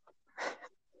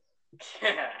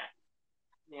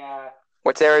 Yeah.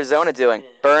 What's Arizona doing?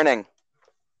 Burning.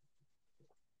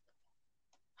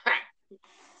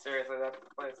 Seriously, that's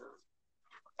the places.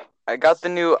 I got the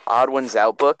new Odd Ones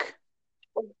Out book.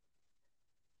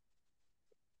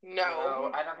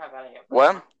 No, I don't have any of them.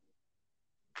 What?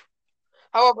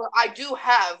 However, I do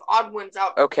have Odd Ones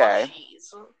Out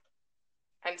plushies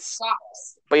and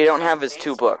socks. But you don't have his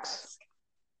 2 books.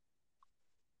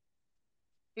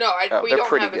 No, we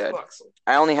don't have his books.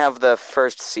 I only have the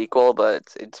first sequel, but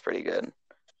it's pretty good.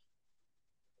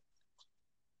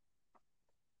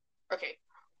 Okay.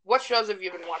 What shows have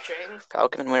you been watching?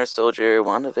 Falcon and Winter Soldier,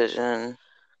 WandaVision.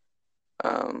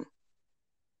 Oh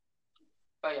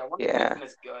yeah, WandaVision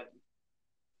is good.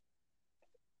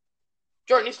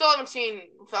 Jordan, you still haven't seen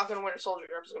Falcon and Winter Soldier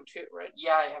episode 2, right?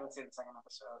 Yeah, I haven't seen the second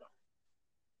episode.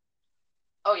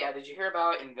 Oh yeah, did you hear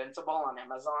about Invincible on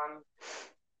Amazon?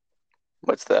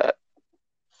 What's that?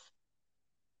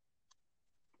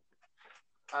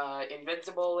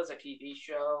 Invincible is a TV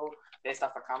show based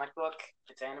off a comic book.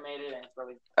 It's animated and it's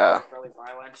really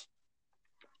violent.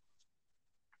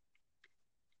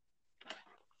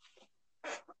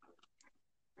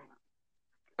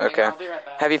 Okay. I'll be right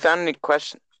back. Have you found any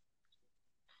question?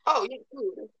 Oh, yeah,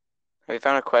 food. Have you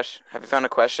found a question? Have you found a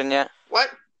question yet? What?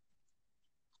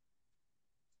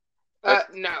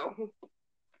 No.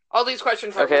 All these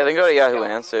questions are okay, then go to Yahoo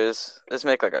Answers. Just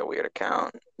make like a weird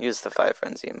account. Use the 5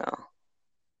 Friends email.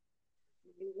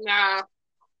 Nah.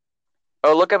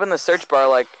 Oh, look up in the search bar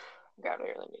like I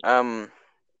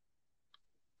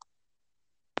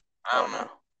don't know.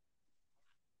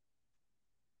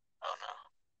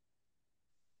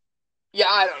 Yeah,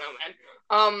 I don't know, man.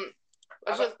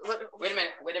 Wait a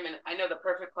minute. I know the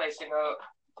perfect place to go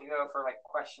for like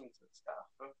questions and stuff.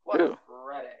 What?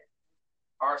 Reddit.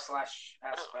 r/s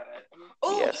Reddit.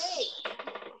 Oh, yes. Yay.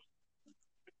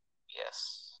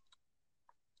 Yes.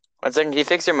 1 second, can you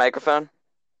fix your microphone?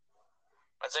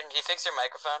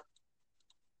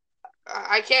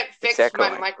 I can't fix It's my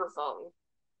echoing. microphone.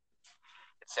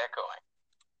 It's echoing.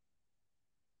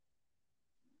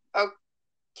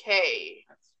 Okay.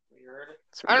 That's weird.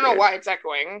 I don't know why it's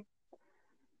echoing.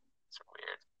 It's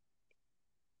weird.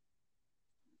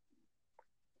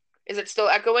 Is it still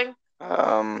echoing?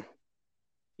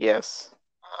 Yes.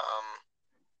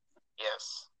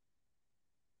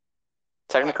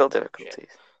 Technical difficulties.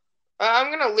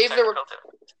 I'm gonna leave the.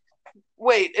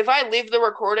 Wait, if I leave the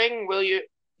recording, will you?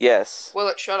 Yes. Will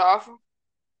it shut off?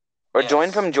 Or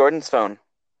join from Jordan's phone.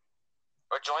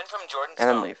 And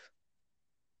then leave.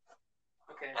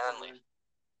 Okay.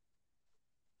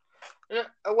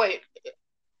 Wait.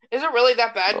 Is it really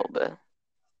that A bad? little bit.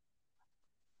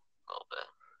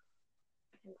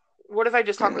 What if I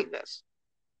just talk like this?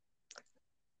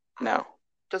 No.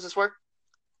 Does this work?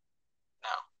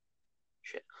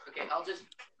 Okay, I'll just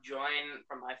join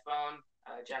from my phone.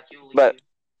 Jack, you leave. But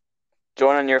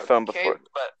join on your phone Okay. before.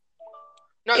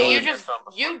 No, Join you on your just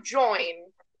you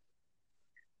join.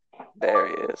 There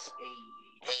he is.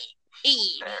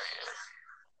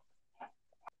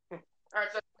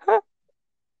 Alright, so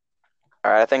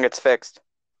Alright, I think it's fixed.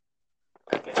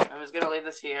 okay, I was gonna leave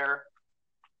this here.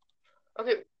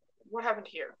 Okay, what happened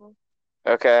here?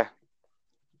 Okay.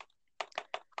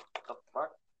 The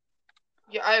fuck?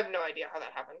 Yeah, I have no idea how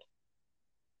that happened.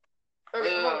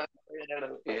 Okay, hold on.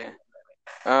 Yeah.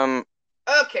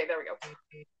 Okay, there we go.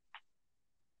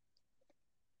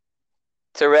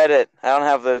 To Reddit. I don't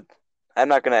have the. I'm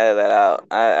not gonna edit that out.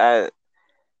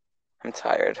 I'm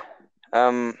tired.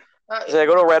 Should I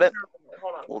go to Reddit?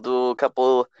 Hold on. We'll do a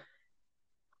couple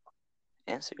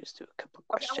answers to a couple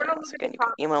Okay, I'm gonna questions. look at Again, the you can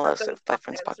top email us answer at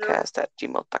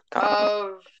fivefriendspodcast@gmail.com.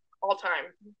 of all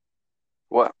time.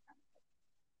 What?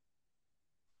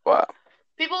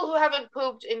 People who haven't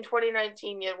pooped in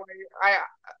 2019 yet.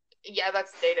 Yeah,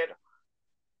 that's dated.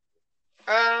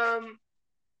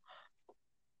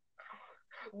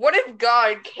 What if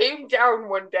God came down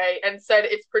one day and said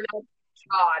it's pronounced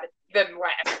God, then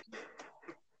left?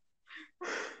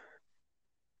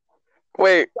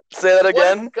 Wait, say that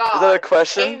again? What if God Is that a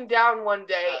question? came down one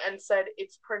day and said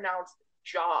it's pronounced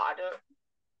Jod,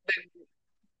 then...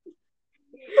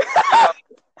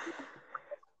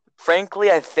 Frankly,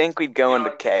 I think we'd go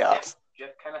into chaos.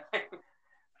 Just kind of thing.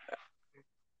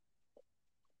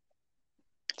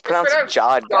 It's pronounced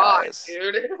Jod, guys.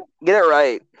 Dude. Get it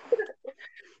right.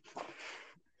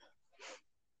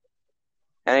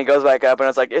 And he goes back up and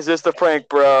it's like, is this the prank,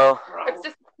 bro? It's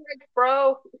just a prank,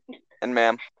 bro. And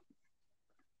ma'am.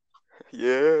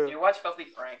 Yeah. Do you watch Filthy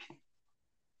Frank?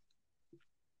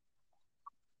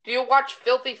 Do you watch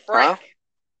Filthy Frank? Huh?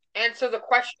 Answer the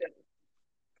question.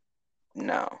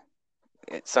 No.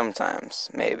 Sometimes,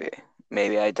 maybe.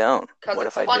 Maybe I don't. What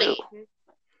if I do?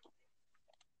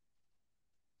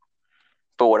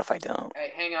 But what if I don't?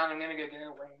 Hey, hang on, I'm gonna go get a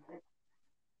ring.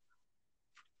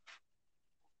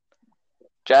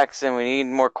 Jackson, we need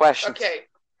more questions. Okay,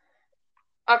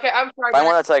 I'm sorry. Find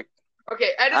one that's like... Okay,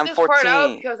 edit I'm this 14. part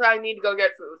out because I need to go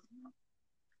get food.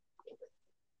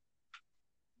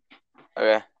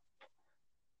 Okay.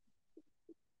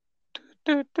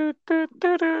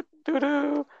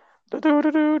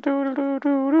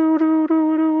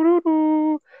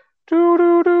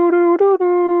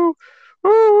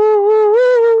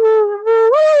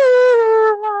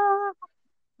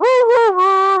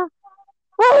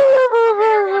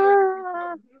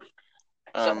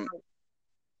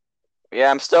 Yeah,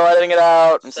 I'm still editing it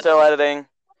out. I'm still editing.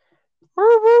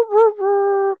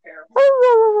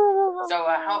 So,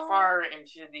 how far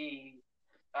into the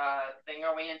thing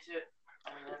are we into?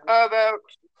 About...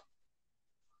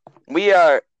 We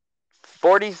are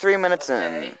 43 minutes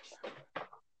in.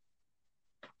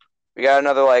 We got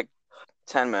another,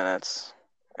 10 minutes.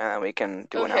 And then we can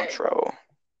do an outro.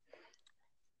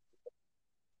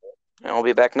 And we'll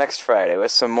be back next Friday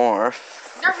with some more.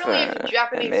 Not really into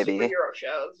Japanese superhero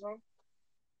shows.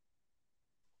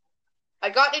 I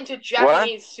got into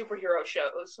Japanese superhero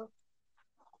shows.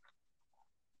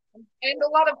 And a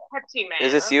lot of Pepsi Man.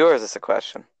 Is this you or is this a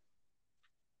question?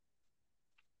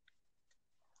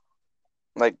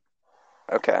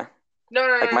 Okay.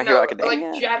 No. My Hero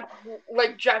Academia?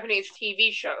 Like Japanese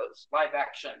TV shows. Live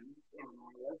action.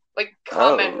 Like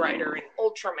Kamen Rider and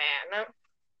Ultraman.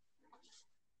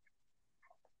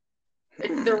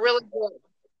 They're really good.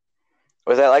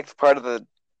 Was that part of the...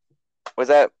 Was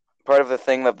that part of the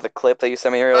thing of the clip that you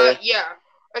sent me earlier? Yeah.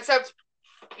 Except...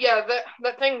 Yeah,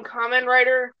 that thing Kamen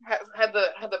Rider had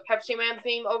the Pepsi Man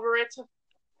theme over it.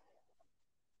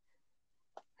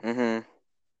 Mm-hmm.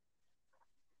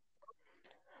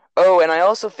 Oh, and I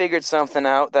also figured something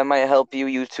out that might help you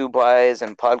YouTube-wise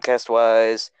and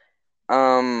podcast-wise.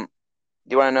 Do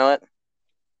you want to know it?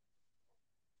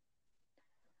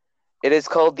 It is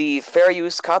called the Fair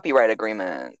Use Copyright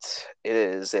Agreement. It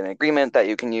is an agreement that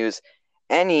you can use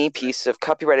any piece of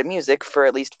copyrighted music for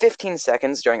at least 15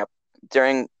 seconds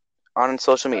on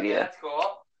social media. Okay, that's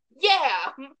cool.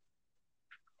 Yeah.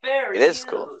 Fair It is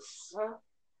cool. use.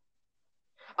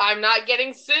 I'm not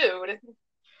getting sued.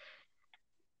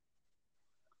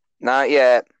 Not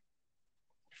yet.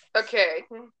 Okay.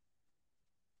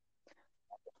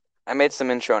 I made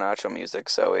some intro and outro music,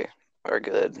 so we are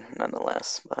good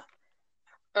nonetheless. But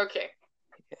Okay.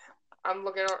 Yeah. I'm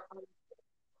looking at.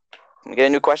 Can we get a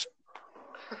new question?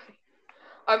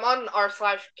 I'm on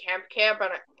r/camp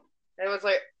and it was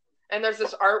like, and there's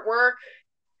this artwork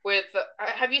with.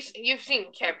 You've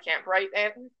seen Camp, right,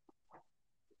 Anton?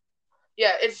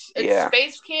 Yeah, it's Yeah.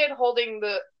 Space Kid holding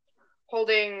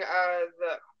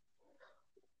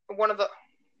one of the,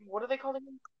 what are they called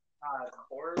again?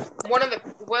 Cores. One of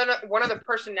the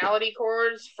personality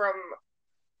cores from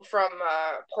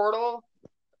Portal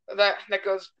that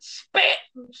goes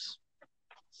space.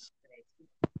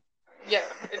 Yeah,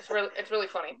 it's really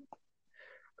funny.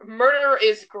 Murder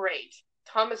is Great.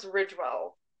 Thomas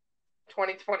Ridgewell,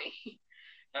 2020.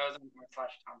 That was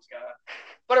r/Tom's guy.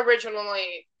 But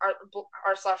originally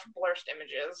r/Blurst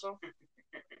Images.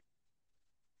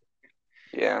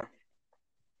 Yeah.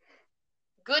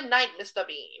 Good night, Mr.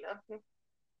 Bean.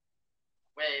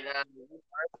 Wait,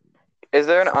 Is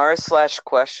there an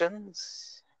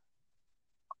r/questions?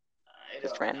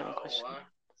 Just random know. questions.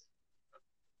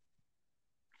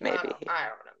 Maybe. I don't know,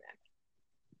 man.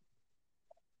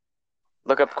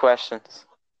 Look up questions.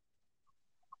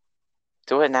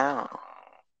 Do it now.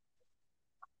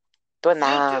 Do it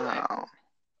now. You do it.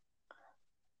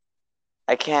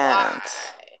 I can't.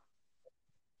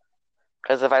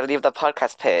 Because if I leave the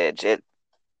podcast page, it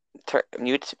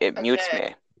mutes me.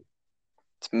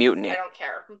 It's mutiny. I don't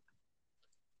care.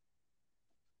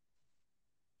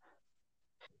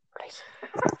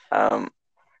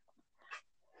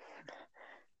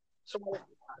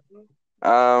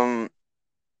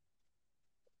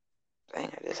 Dang,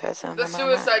 I just had something. The on my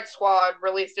Suicide mind. Squad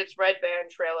released its Red Band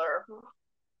trailer.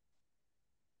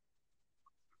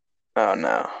 Oh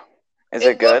no. Is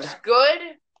it good? Looks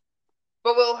good,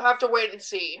 but we'll have to wait and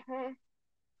see. I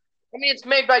mean, it's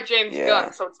made by James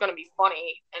Gunn, so it's going to be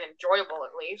funny and enjoyable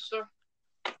at least.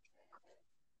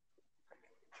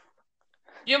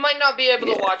 You might not be able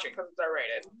to watch it because it's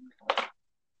R-rated.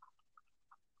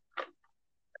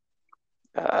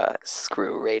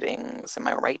 Screw ratings. Am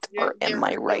I right? Or am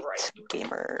I right,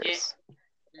 gamers?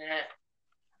 Yeah.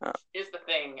 Here's the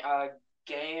thing.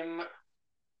 Game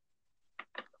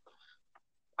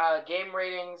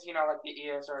ratings, like the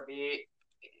ESRB,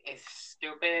 is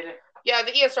stupid. Yeah,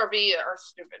 the ESRB are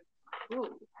stupid.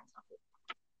 Ooh.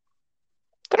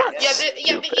 They're not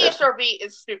stupid. The ESRB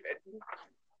is stupid.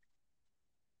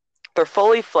 They're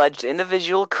fully fledged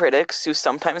individual critics who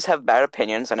sometimes have bad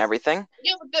opinions on everything.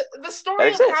 Yeah, the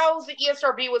story of how the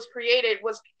ESRB was created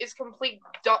is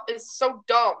so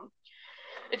dumb.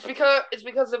 It's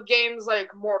because of games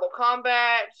like Mortal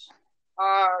Kombat,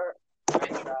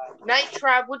 Night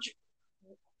Trap,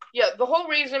 the whole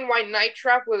reason why Night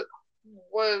Trap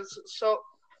was so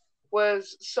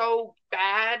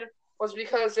bad was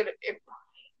because it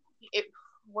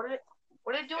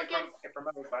what did it do again? It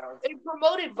promoted violence. It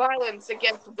promoted violence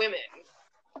against women.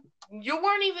 You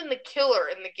weren't even the killer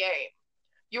in the game.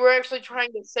 You were actually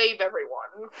trying to save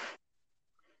everyone.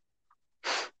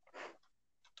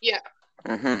 Yeah.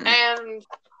 Mm-hmm. And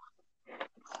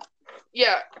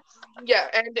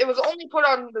and it was only put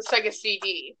on the Sega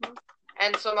CD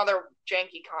and some other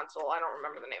janky console. I don't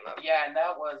remember the name of it. Yeah, and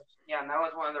that was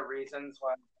one of the reasons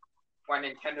why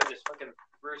Nintendo just fucking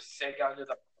threw Sega under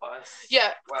the bus.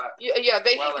 Yeah.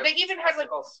 They even had like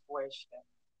squished and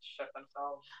shut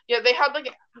themselves. Yeah, they had like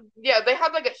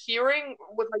a hearing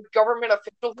with like government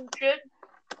officials and shit.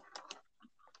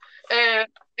 And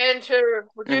to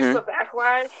reduce the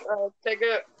backlash,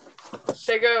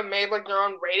 Sega made like their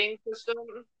own rating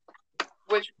system,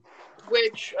 which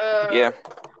the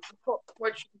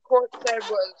court said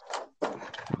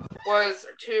was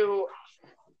too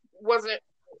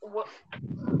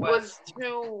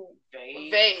too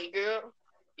vague.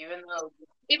 Even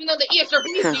though the ESRB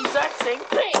is the exact same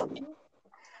thing.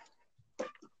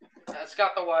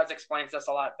 Scott the Wise explains this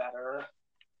a lot better.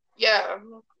 Yeah.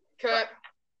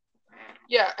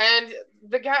 Yeah, and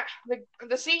the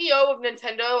CEO of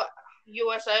Nintendo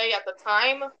USA at the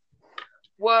time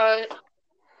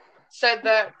said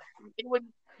that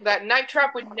that Night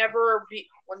Trap would never be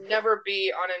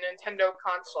on a Nintendo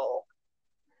console.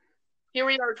 Here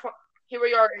we are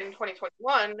in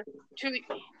 2021,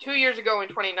 2 years ago in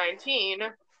 2019.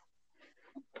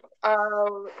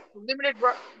 Limited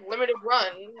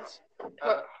runs.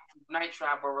 Night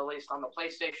Trap were released on the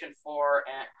PlayStation 4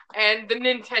 and the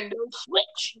Nintendo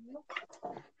Switch.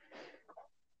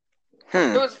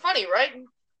 It was funny, right?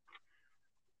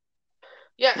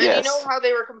 Yeah, and yes. You know how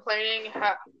they were complaining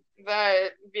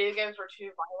that video games were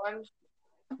too violent?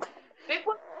 They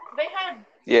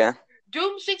had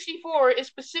Doom 64 is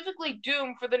specifically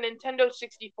Doom for the Nintendo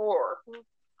 64.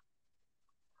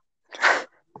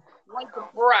 Like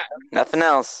bruh. Nothing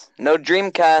else. No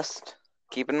Dreamcast.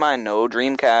 Keep in mind, no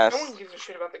Dreamcast. No one gives a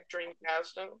shit about the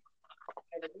Dreamcast.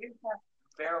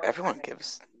 Everyone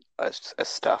gives a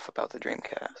stuff about the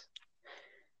Dreamcast.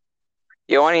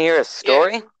 You want to hear a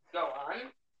story? Yeah. Go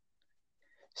on.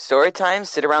 Story time.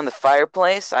 Sit around the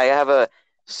fireplace. I have a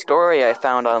story I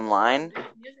found online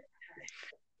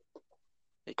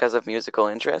because of musical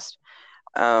interest.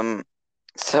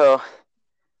 So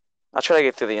I'll try to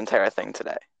get through the entire thing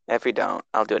today. If we don't,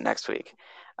 I'll do it next week.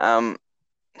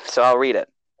 So I'll read it.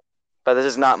 But this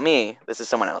is not me. This is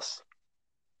someone else.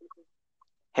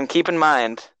 And keep in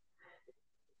mind,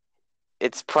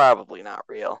 it's probably not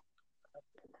real.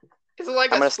 Is it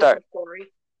like I'm going to start.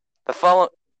 Story?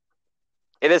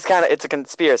 It's a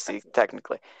conspiracy,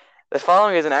 technically. The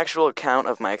following is an actual account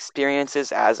of my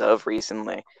experiences as of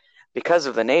recently. Because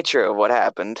of the nature of what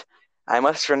happened, I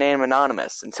must remain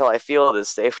anonymous until I feel it is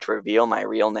safe to reveal my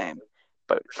real name.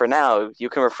 But for now, you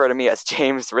can refer to me as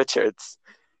James Richards.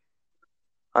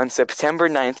 On September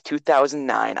 9th,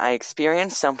 2009, I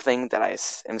experienced something that I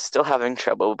am still having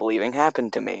trouble believing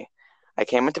happened to me. I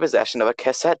came into possession of a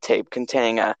cassette tape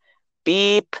containing a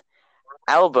beep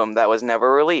album that was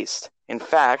never released. In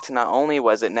fact, not only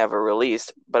was it never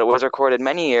released, but it was recorded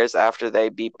many years after they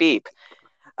beep beep.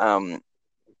 Now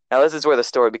this is where the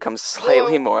story becomes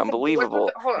slightly more unbelievable,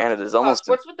 and it is almost...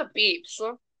 What's with the beeps?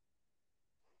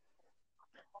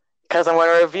 Because I'm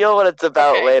going to reveal what it's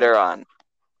about later on.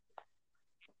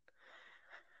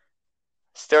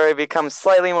 Story becomes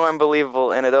slightly more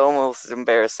unbelievable, and it almost is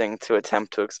embarrassing to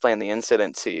attempt to explain the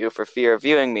incident to you for fear of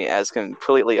viewing me as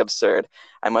completely absurd.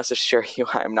 I must assure you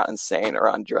I am not insane or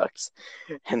on drugs,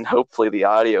 and hopefully the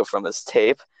audio from this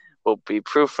tape will be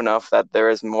proof enough that there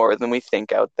is more than we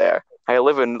think out there. I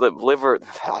live in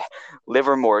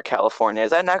Livermore, California.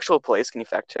 Is that an actual place? Can you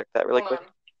fact check that really quick?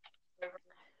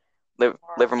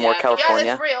 Livermore, California.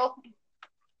 Yeah, that's real.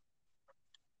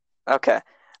 Okay.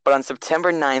 But on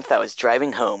September 9th, I was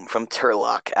driving home from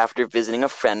Turlock after visiting a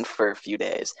friend for a few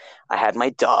days. I had my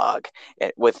dog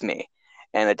with me,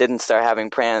 and I didn't start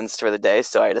having plans for the day,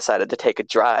 so I decided to take a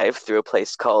drive through a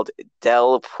place called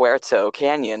Del Puerto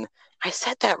Canyon. I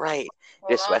said that right.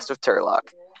 Just west of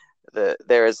Turlock.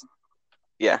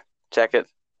 Check it.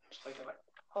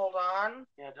 Hold on.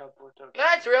 Yeah, Del Puerto.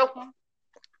 Yeah, it's real.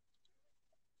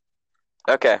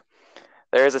 Okay.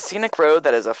 There is a scenic road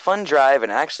that is a fun drive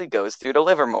and actually goes through to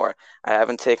Livermore. I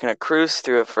haven't taken a cruise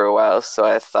through it for a while, so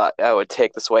I thought I would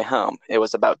take this way home. It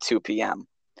was about 2 p.m.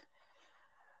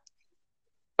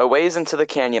 A ways into the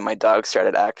canyon, my dog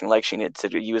started acting like she needed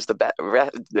to use the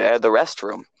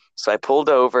restroom. So I pulled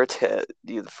over to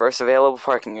the first available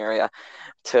parking area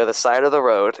to the side of the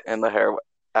road and let her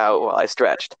out while I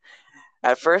stretched.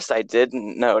 At first, I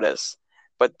didn't notice.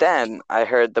 But then I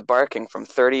heard the barking from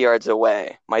 30 yards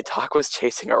away. My dog was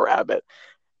chasing a rabbit.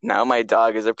 Now my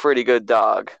dog is a pretty good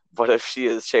dog, but if she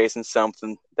is chasing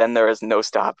something, then there is no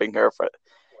stopping her.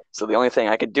 So the only thing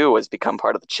I could do was become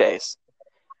part of the chase.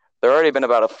 There had already been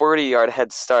about a 40-yard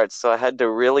head start, so I had to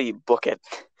really book it.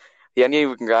 The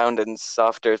uneven ground and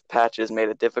softer patches made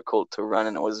it difficult to run,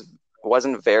 and it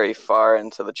wasn't very far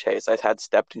into the chase. I had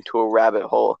stepped into a rabbit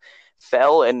hole,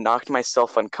 fell, and knocked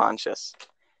myself unconscious.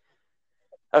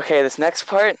 Okay, this next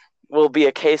part will be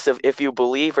a case of if you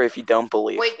believe or if you don't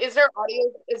believe. Wait, is there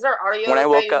audio when I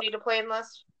woke that you up, need to play in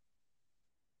this?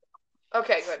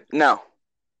 Okay, good. No.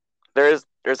 There's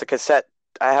a cassette.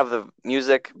 I have the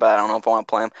music, but I don't know if I want to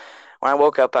play them. When I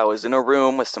woke up, I was in a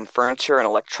room with some furniture and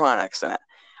electronics in it.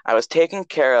 I was taken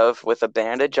care of with a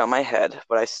bandage on my head,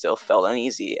 but I still felt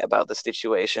uneasy about the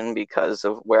situation because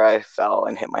of where I fell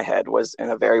and hit my head was in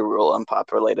a very rural,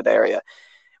 unpopulated area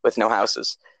with no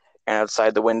houses. And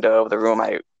outside the window of the room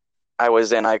I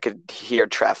was in, I could hear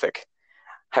traffic.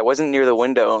 I wasn't near the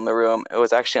window in the room. It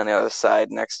was actually on the other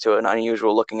side next to an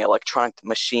unusual-looking electronic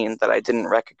machine that I didn't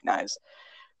recognize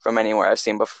from anywhere I've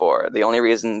seen before. The only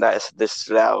reason that this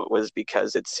stood out was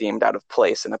because it seemed out of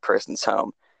place in a person's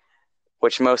home.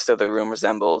 which most of the room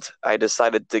resembled. I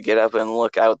decided to get up and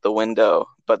look out the window,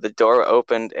 but the door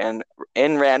opened and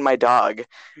in ran my dog,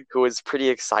 who was pretty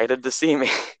excited to see me.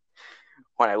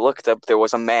 When I looked up, there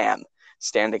was a man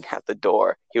standing at the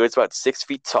door. He was about 6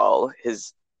 feet tall.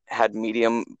 His had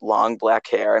medium long black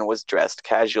hair and was dressed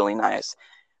casually nice,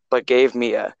 but gave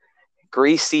me a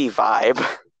greasy vibe,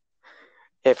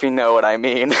 if you know what I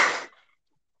mean.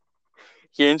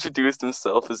 He introduced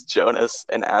himself as Jonas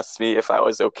and asked me if I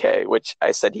was okay, which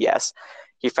I said yes.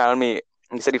 He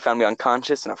said he found me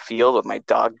unconscious in a field with my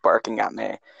dog barking at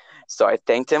me. So I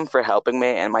thanked him for helping me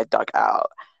and my dog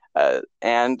out.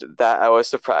 And that I was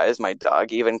surprised my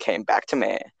dog even came back to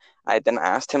me. I then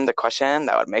asked him the question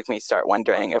that would make me start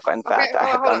wondering if in fact I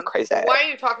had gone crazy. Why are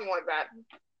you talking like that?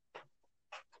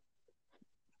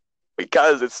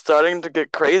 Because it's starting to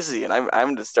get crazy and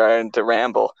I'm just starting to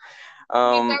ramble.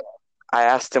 I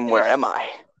asked him, where am I?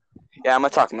 Yeah, I'm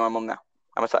going to talk normal now.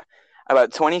 I'm going to talk.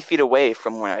 About 20 feet away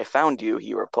from where I found you,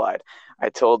 he replied. I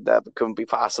told that it couldn't be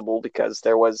possible because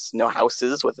there was no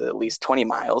houses within at least 20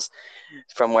 miles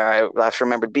from where I last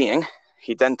remembered being.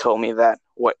 He then told me that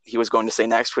what he was going to say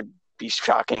next would be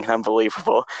shocking and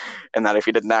unbelievable, and that if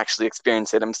he didn't actually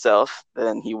experience it himself,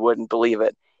 then he wouldn't believe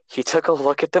it. He took a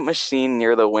look at the machine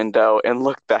near the window and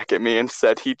looked back at me and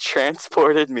said he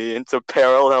transported me into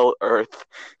parallel Earth.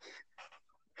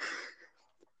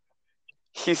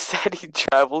 He said he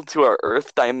traveled to our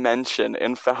Earth dimension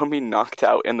and found me knocked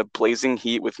out in the blazing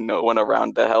heat with no one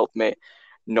around to help me.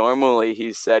 Normally,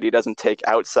 he said he doesn't take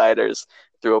outsiders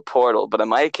through a portal, but in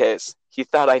my case, he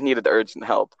thought I needed urgent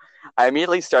help. I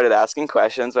immediately started asking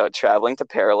questions about traveling to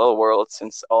parallel worlds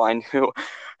since all I knew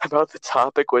about the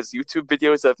topic was YouTube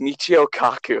videos of Michio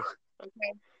Kaku.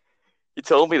 Okay. He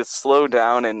told me to slow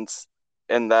down and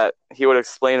that he would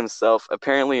explain himself.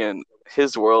 Apparently in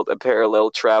his world, a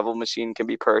parallel travel machine can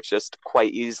be purchased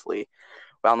quite easily.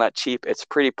 While not cheap, it's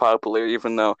pretty popular,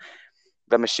 even though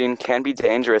the machine can be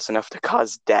dangerous enough to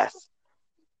cause death.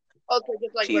 Okay,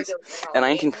 just like Jeez.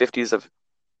 regular The 1950s of...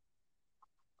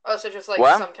 Oh, so just like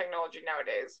what? some technology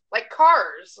nowadays. Like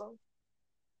cars.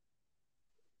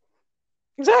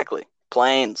 Exactly.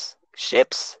 Planes,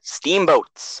 ships,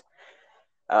 steamboats.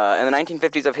 In the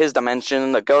 1950s of his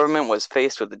dimension, the government was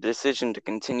faced with the decision to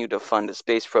continue to fund a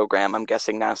space program, I'm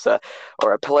guessing NASA,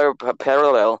 or a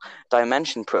parallel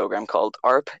dimension program called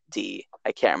ARP-D.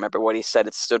 I can't remember what he said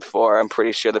it stood for. I'm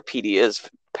pretty sure the PD is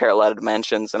parallel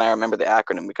dimensions, and I remember the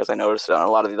acronym because I noticed it on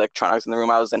a lot of the electronics in the room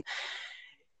I was in.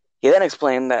 He then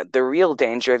explained that the real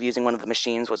danger of using one of the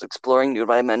machines was exploring new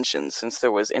dimensions, since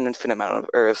there was an infinite amount of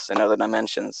Earths and other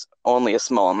dimensions. Only a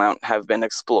small amount have been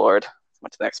explored.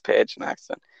 Went to the next page, an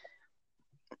accident.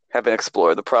 Have been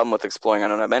explored. The problem with exploring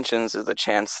unknown dimensions is the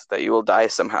chance that you will die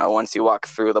somehow once you walk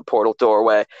through the portal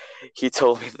doorway. He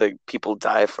told me that people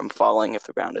die from falling if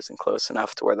the ground isn't close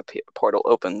enough to where the portal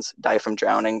opens, die from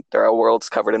drowning. There are worlds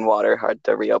covered in water, hard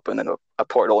to reopen in a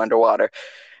portal underwater.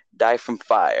 Die from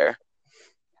fire.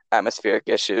 Atmospheric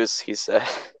issues, he said.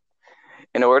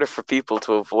 In order for people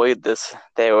to avoid this,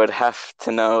 they would have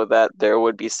to know that there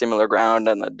would be similar ground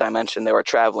in the dimension they were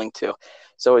traveling to.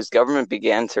 So his government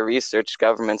began to research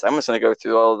governments. I'm just going to go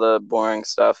through all the boring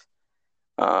stuff.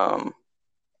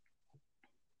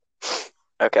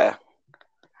 Okay.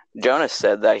 Jonas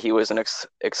said that he was an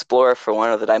explorer for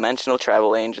one of the dimensional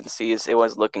travel agencies. It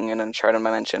was looking in a charted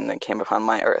dimension and came upon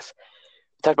my Earth.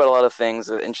 We talked about a lot of things.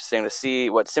 Interesting to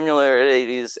see what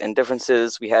similarities and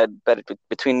differences we had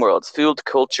between worlds. Food,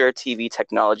 culture, TV,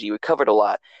 technology. We covered a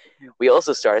lot. We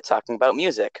also started talking about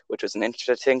music, which was an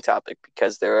interesting topic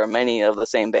because there are many of the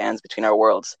same bands between our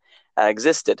worlds that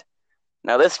existed.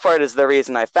 Now, this part is the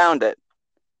reason I found it,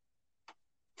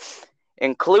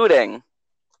 including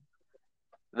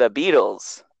the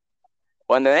Beatles.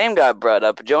 When the name got brought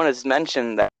up, Jonas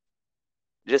mentioned that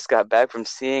he just got back from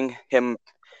seeing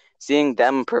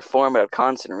them perform at a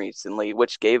concert recently,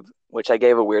 which I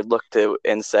gave a weird look to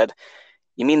and said,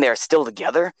 "You mean they're still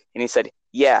together?" And he said,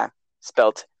 "Yeah,"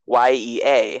 spelt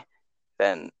Y-E-A,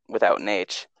 then without an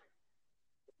H.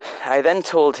 I then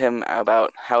told him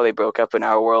about how they broke up in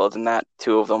our world and that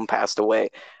 2 of them passed away.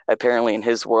 Apparently in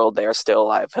his world they are still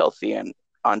alive, healthy, and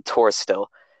on tour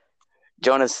still.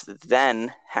 Jonas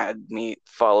then had me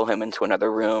follow him into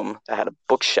another room that had a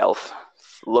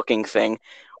bookshelf-looking thing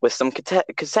with some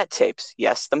cassette tapes.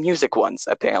 Yes, the music ones.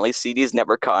 Apparently CDs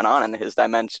never caught on in his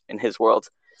dimension, in his world.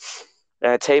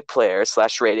 And a tape player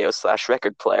 / radio /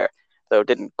 record player. Though it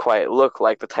didn't quite look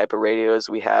like the type of radios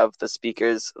we have. The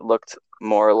speakers looked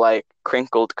more like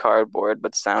crinkled cardboard,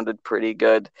 but sounded pretty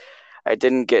good. I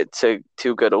didn't get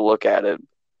too good a look at it,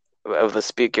 of the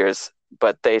speakers,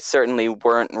 but they certainly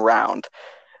weren't round.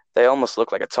 They almost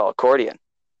look like a tall accordion.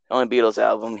 The only Beatles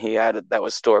album he had that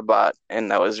was store-bought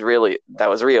and that was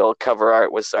real cover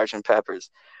art was Sgt. Pepper's,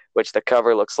 which the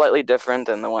cover looks slightly different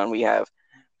than the one we have,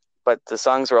 but the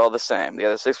songs were all the same. The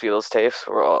other 6 Beatles tapes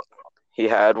were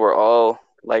all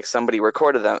like somebody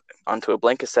recorded them onto a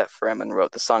blank cassette for him and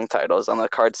wrote the song titles on the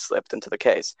card slipped into the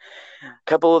case. A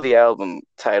couple of the album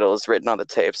titles written on the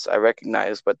tapes I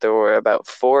recognized, but there were about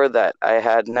 4 that I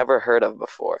had never heard of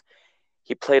before.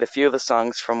 He played a few of the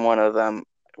songs from one of them,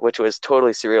 which was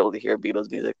totally surreal to hear Beatles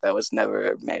music that was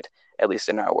never made, at least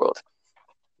in our world.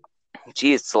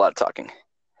 Geez, it's a lot of talking.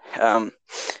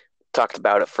 Talked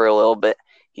about it for a little bit.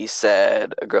 He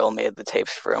said a girl made the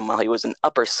tapes for him while he was in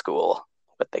upper school,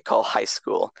 what they call high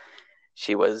school.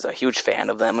 She was a huge fan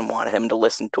of them and wanted him to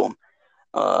listen to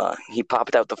them. He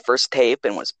popped out the first tape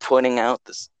and was putting out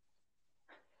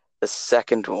the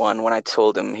second one when I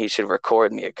told him he should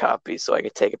record me a copy so I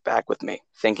could take it back with me,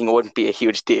 thinking it wouldn't be a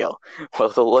huge deal. Well,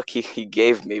 the look he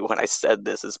gave me when I said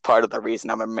this is part of the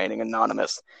reason I'm remaining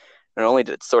anonymous. Not only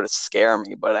did it sort of scare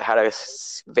me, but it had a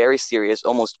very serious,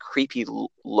 almost creepy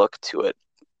look to it,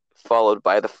 followed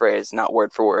by the phrase, not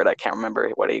word for word, I can't remember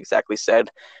what he exactly said.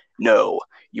 No,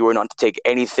 you are not to take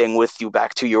anything with you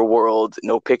back to your world.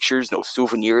 No pictures, no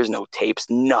souvenirs, no tapes,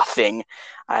 nothing.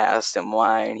 I asked him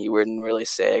why, and he wouldn't really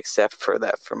say except for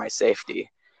that for my safety.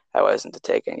 I wasn't to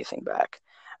take anything back.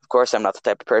 Of course, I'm not the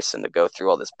type of person to go through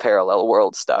all this parallel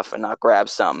world stuff and not grab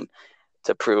some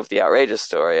to prove the outrageous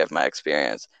story of my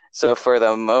experience. So for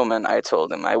the moment, I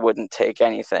told him I wouldn't take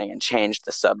anything and changed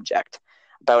the subject.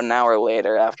 About an hour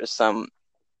later, after some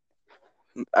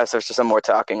more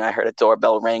talking, I heard a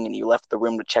doorbell ring and you left the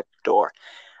room to check the door.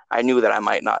 I knew that I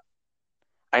might not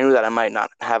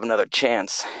have another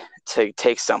chance to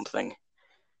take something.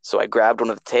 So I grabbed one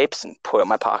of the tapes and put it in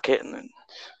my pocket and then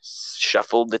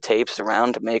shuffled the tapes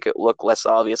around to make it look less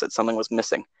obvious that something was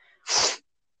missing.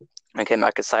 I came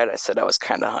back inside. I said I was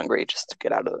kind of hungry just to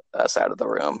get us out of the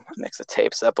room. I mixed the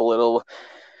tapes up a little,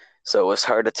 so it was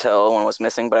hard to tell when it was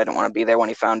missing, but I didn't want to be there when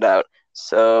he found out.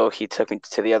 So he took me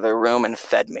to the other room and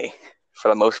fed me. For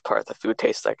the most part, the food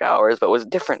tastes like ours, but was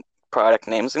different product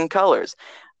names and colors.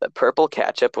 The purple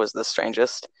ketchup was the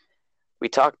strangest. We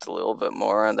talked a little bit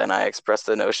more, and then I expressed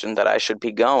the notion that I should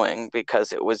be going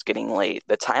because it was getting late.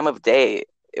 The time of day,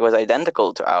 it was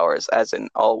identical to ours, as in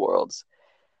all worlds.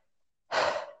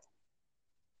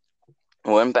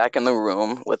 Went back in the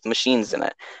room with machines in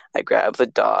it. I grabbed the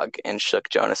dog and shook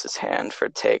Jonas's hand for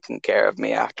taking care of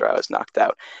me after I was knocked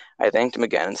out. I thanked him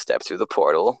again and stepped through the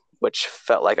portal, which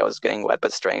felt like I was getting wet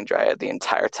but staying dry the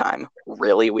entire time.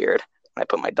 Really weird. When I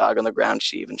put my dog on the ground,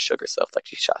 she even shook herself like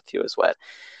she thought she was wet.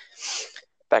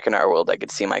 Back in our world, I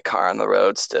could see my car on the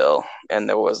road still, and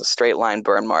there was a straight line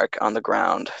burn mark on the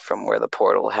ground from where the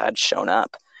portal had shown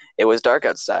up. It was dark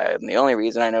outside, and the only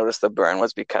reason I noticed the burn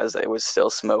was because it was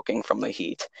still smoking from the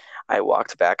heat. I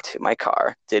walked back to my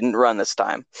car, didn't run this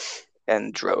time,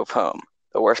 and drove home.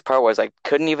 The worst part was I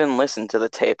couldn't even listen to the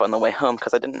tape on the way home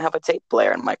because I didn't have a tape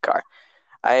player in my car.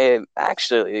 I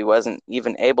actually wasn't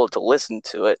even able to listen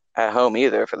to it at home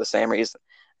either for the same reason,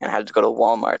 and I had to go to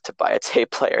Walmart to buy a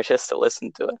tape player just to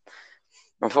listen to it.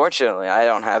 Unfortunately, I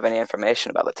don't have any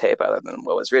information about the tape other than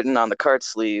what was written on the card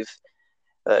sleeve.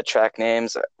 The track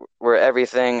names were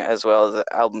everything, as well as the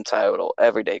album title,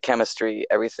 Everyday Chemistry.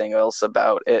 Everything else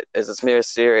about it is as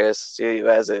mysterious to you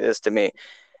as it is to me.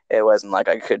 It wasn't like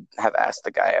I could have asked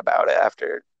the guy about it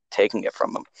after taking it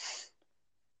from him.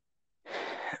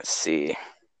 Let's see.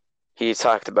 He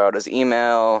talked about his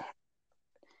email,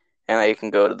 and you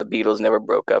can go to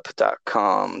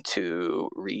thebeatlesneverbroakeup.com to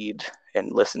read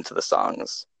and listen to the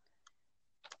songs.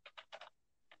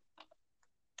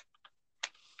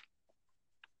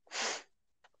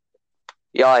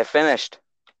 Y'all, I finished.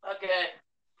 Okay.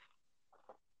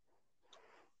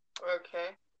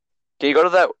 Can you go to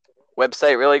that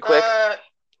website really quick?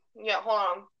 Yeah, hold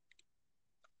on.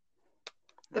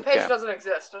 The page doesn't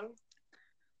exist.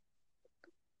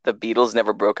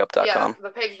 TheBeatlesNeverBrokeUp.com. Yeah, the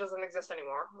page doesn't exist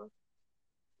anymore.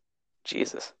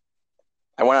 Jesus.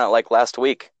 I went on it like last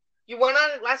week. You went on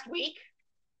it last week?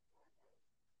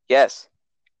 Yes.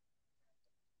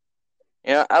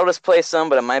 You know, I'll just play some,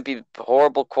 but it might be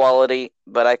horrible quality,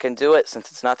 but I can do it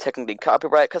since it's not technically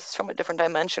copyright because it's from a different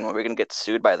dimension. Where we're going to get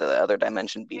sued by the other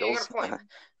dimension Beatles. Yeah,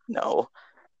 no.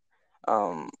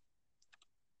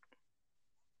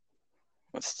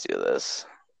 Let's do this.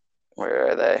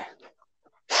 Where are they?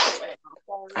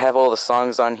 I have all the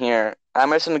songs on here. I'm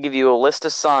just going to give you a list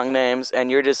of song names, and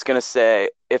you're just going to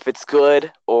say if it's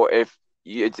good or if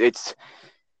it's...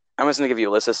 I'm just going to give you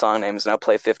a list of song names, and I'll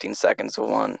play 15 seconds of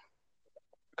one.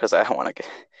 Because I don't want to get...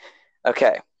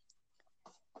 Okay.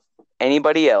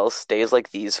 anybody else, days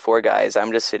like these 4 guys,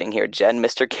 I'm just sitting here, Jen,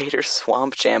 Mr. Gator,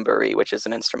 Swamp Jamboree, which is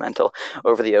an instrumental,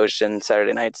 Over the Ocean,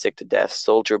 Saturday Night, Sick to Death,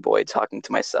 Soldier Boy, talking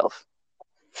to myself.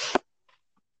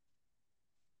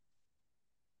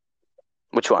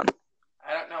 Which one?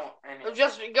 I don't know any.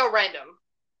 Just go random.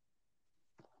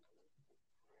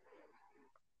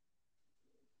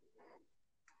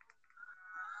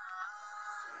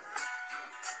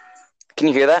 Can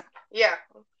you hear that? Yeah.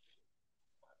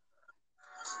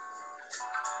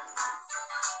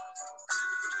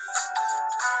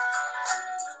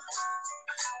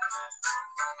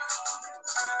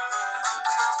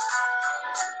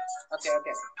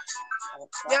 Okay.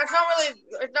 Yeah,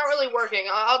 it's not really working.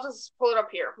 I'll just pull it up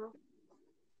here.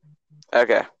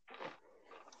 Okay.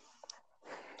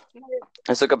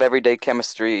 Let's look up everyday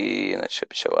chemistry, and it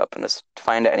should show up, and just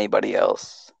find anybody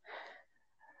else.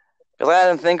 Because I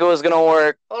didn't think it was going to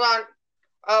work. Hold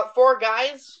on. 4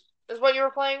 guys is what you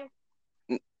were playing?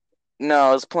 No,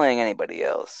 I was playing anybody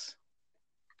else.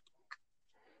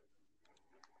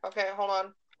 Okay, hold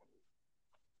on.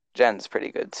 Jen's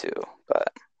pretty good too,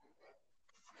 but...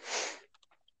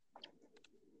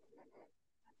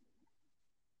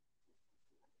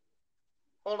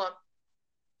 Hold on.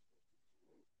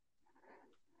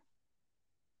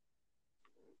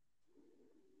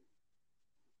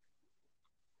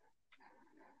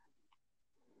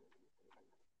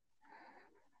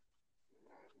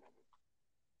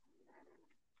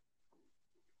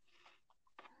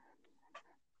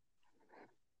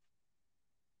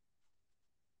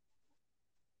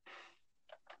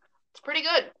 It's pretty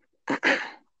good.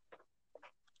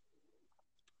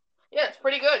 Yeah, it's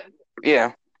pretty good.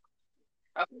 Yeah.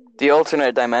 The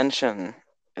alternate dimension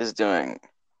is doing...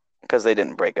 Because they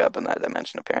didn't break up in that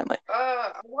dimension, apparently.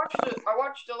 I watched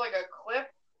like a clip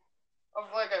of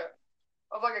like a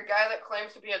guy that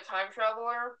claims to be a time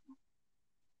traveler.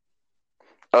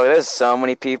 Oh, there's so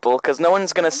many people, because no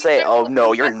one's gonna say, "Oh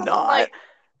no, you're not." Like,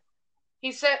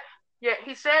 he said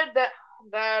that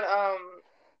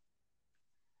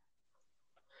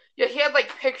he had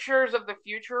like pictures of the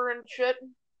future and shit,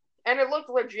 and it looked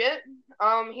legit.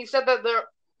 He said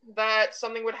that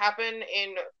something would happen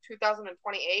in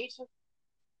 2028.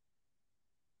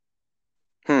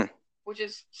 Which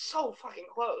is so fucking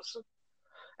close.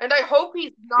 And I hope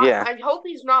he's not. Yeah. I hope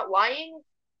he's not lying,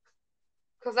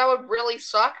 because that would really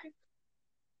suck.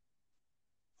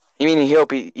 You mean you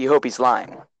hope he's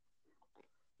lying?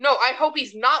 No, I hope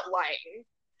he's not lying.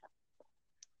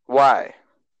 Why?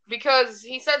 Because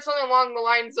he said something along the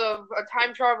lines of a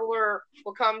time traveler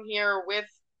will come here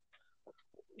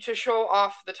to show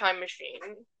off the time machine.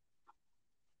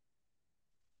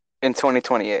 In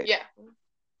 2028? Yeah.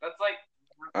 That's like...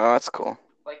 Oh, that's cool.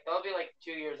 Like, that'll be like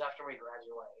 2 years after we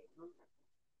graduate.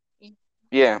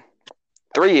 Yeah.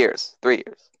 3 years. 3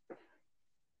 years.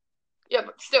 Yeah,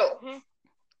 but still.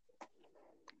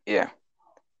 Yeah.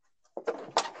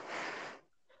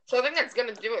 So I think that's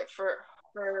going to do it for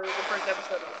the first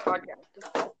episode of the podcast.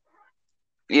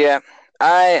 Yeah.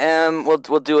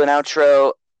 We'll do an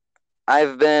outro.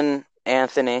 I've been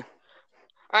Anthony.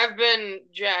 I've been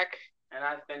Jack. And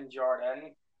I've been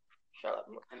Jordan. Shut up.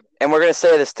 And we're going to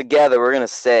say this together. We're going to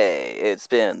say it's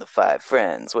been the 5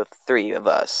 friends with 3 of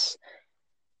us.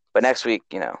 But next week,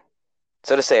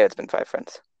 so to say it's been 5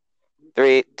 friends.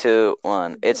 3, 2,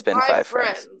 1. It's been 5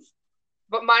 friends.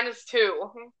 But minus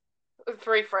 2.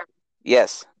 3 friends.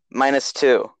 Yes, minus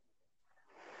 2.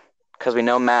 Because we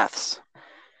know maths.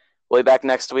 We'll be back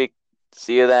next week.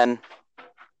 See you then.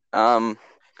 And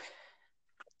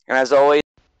as always,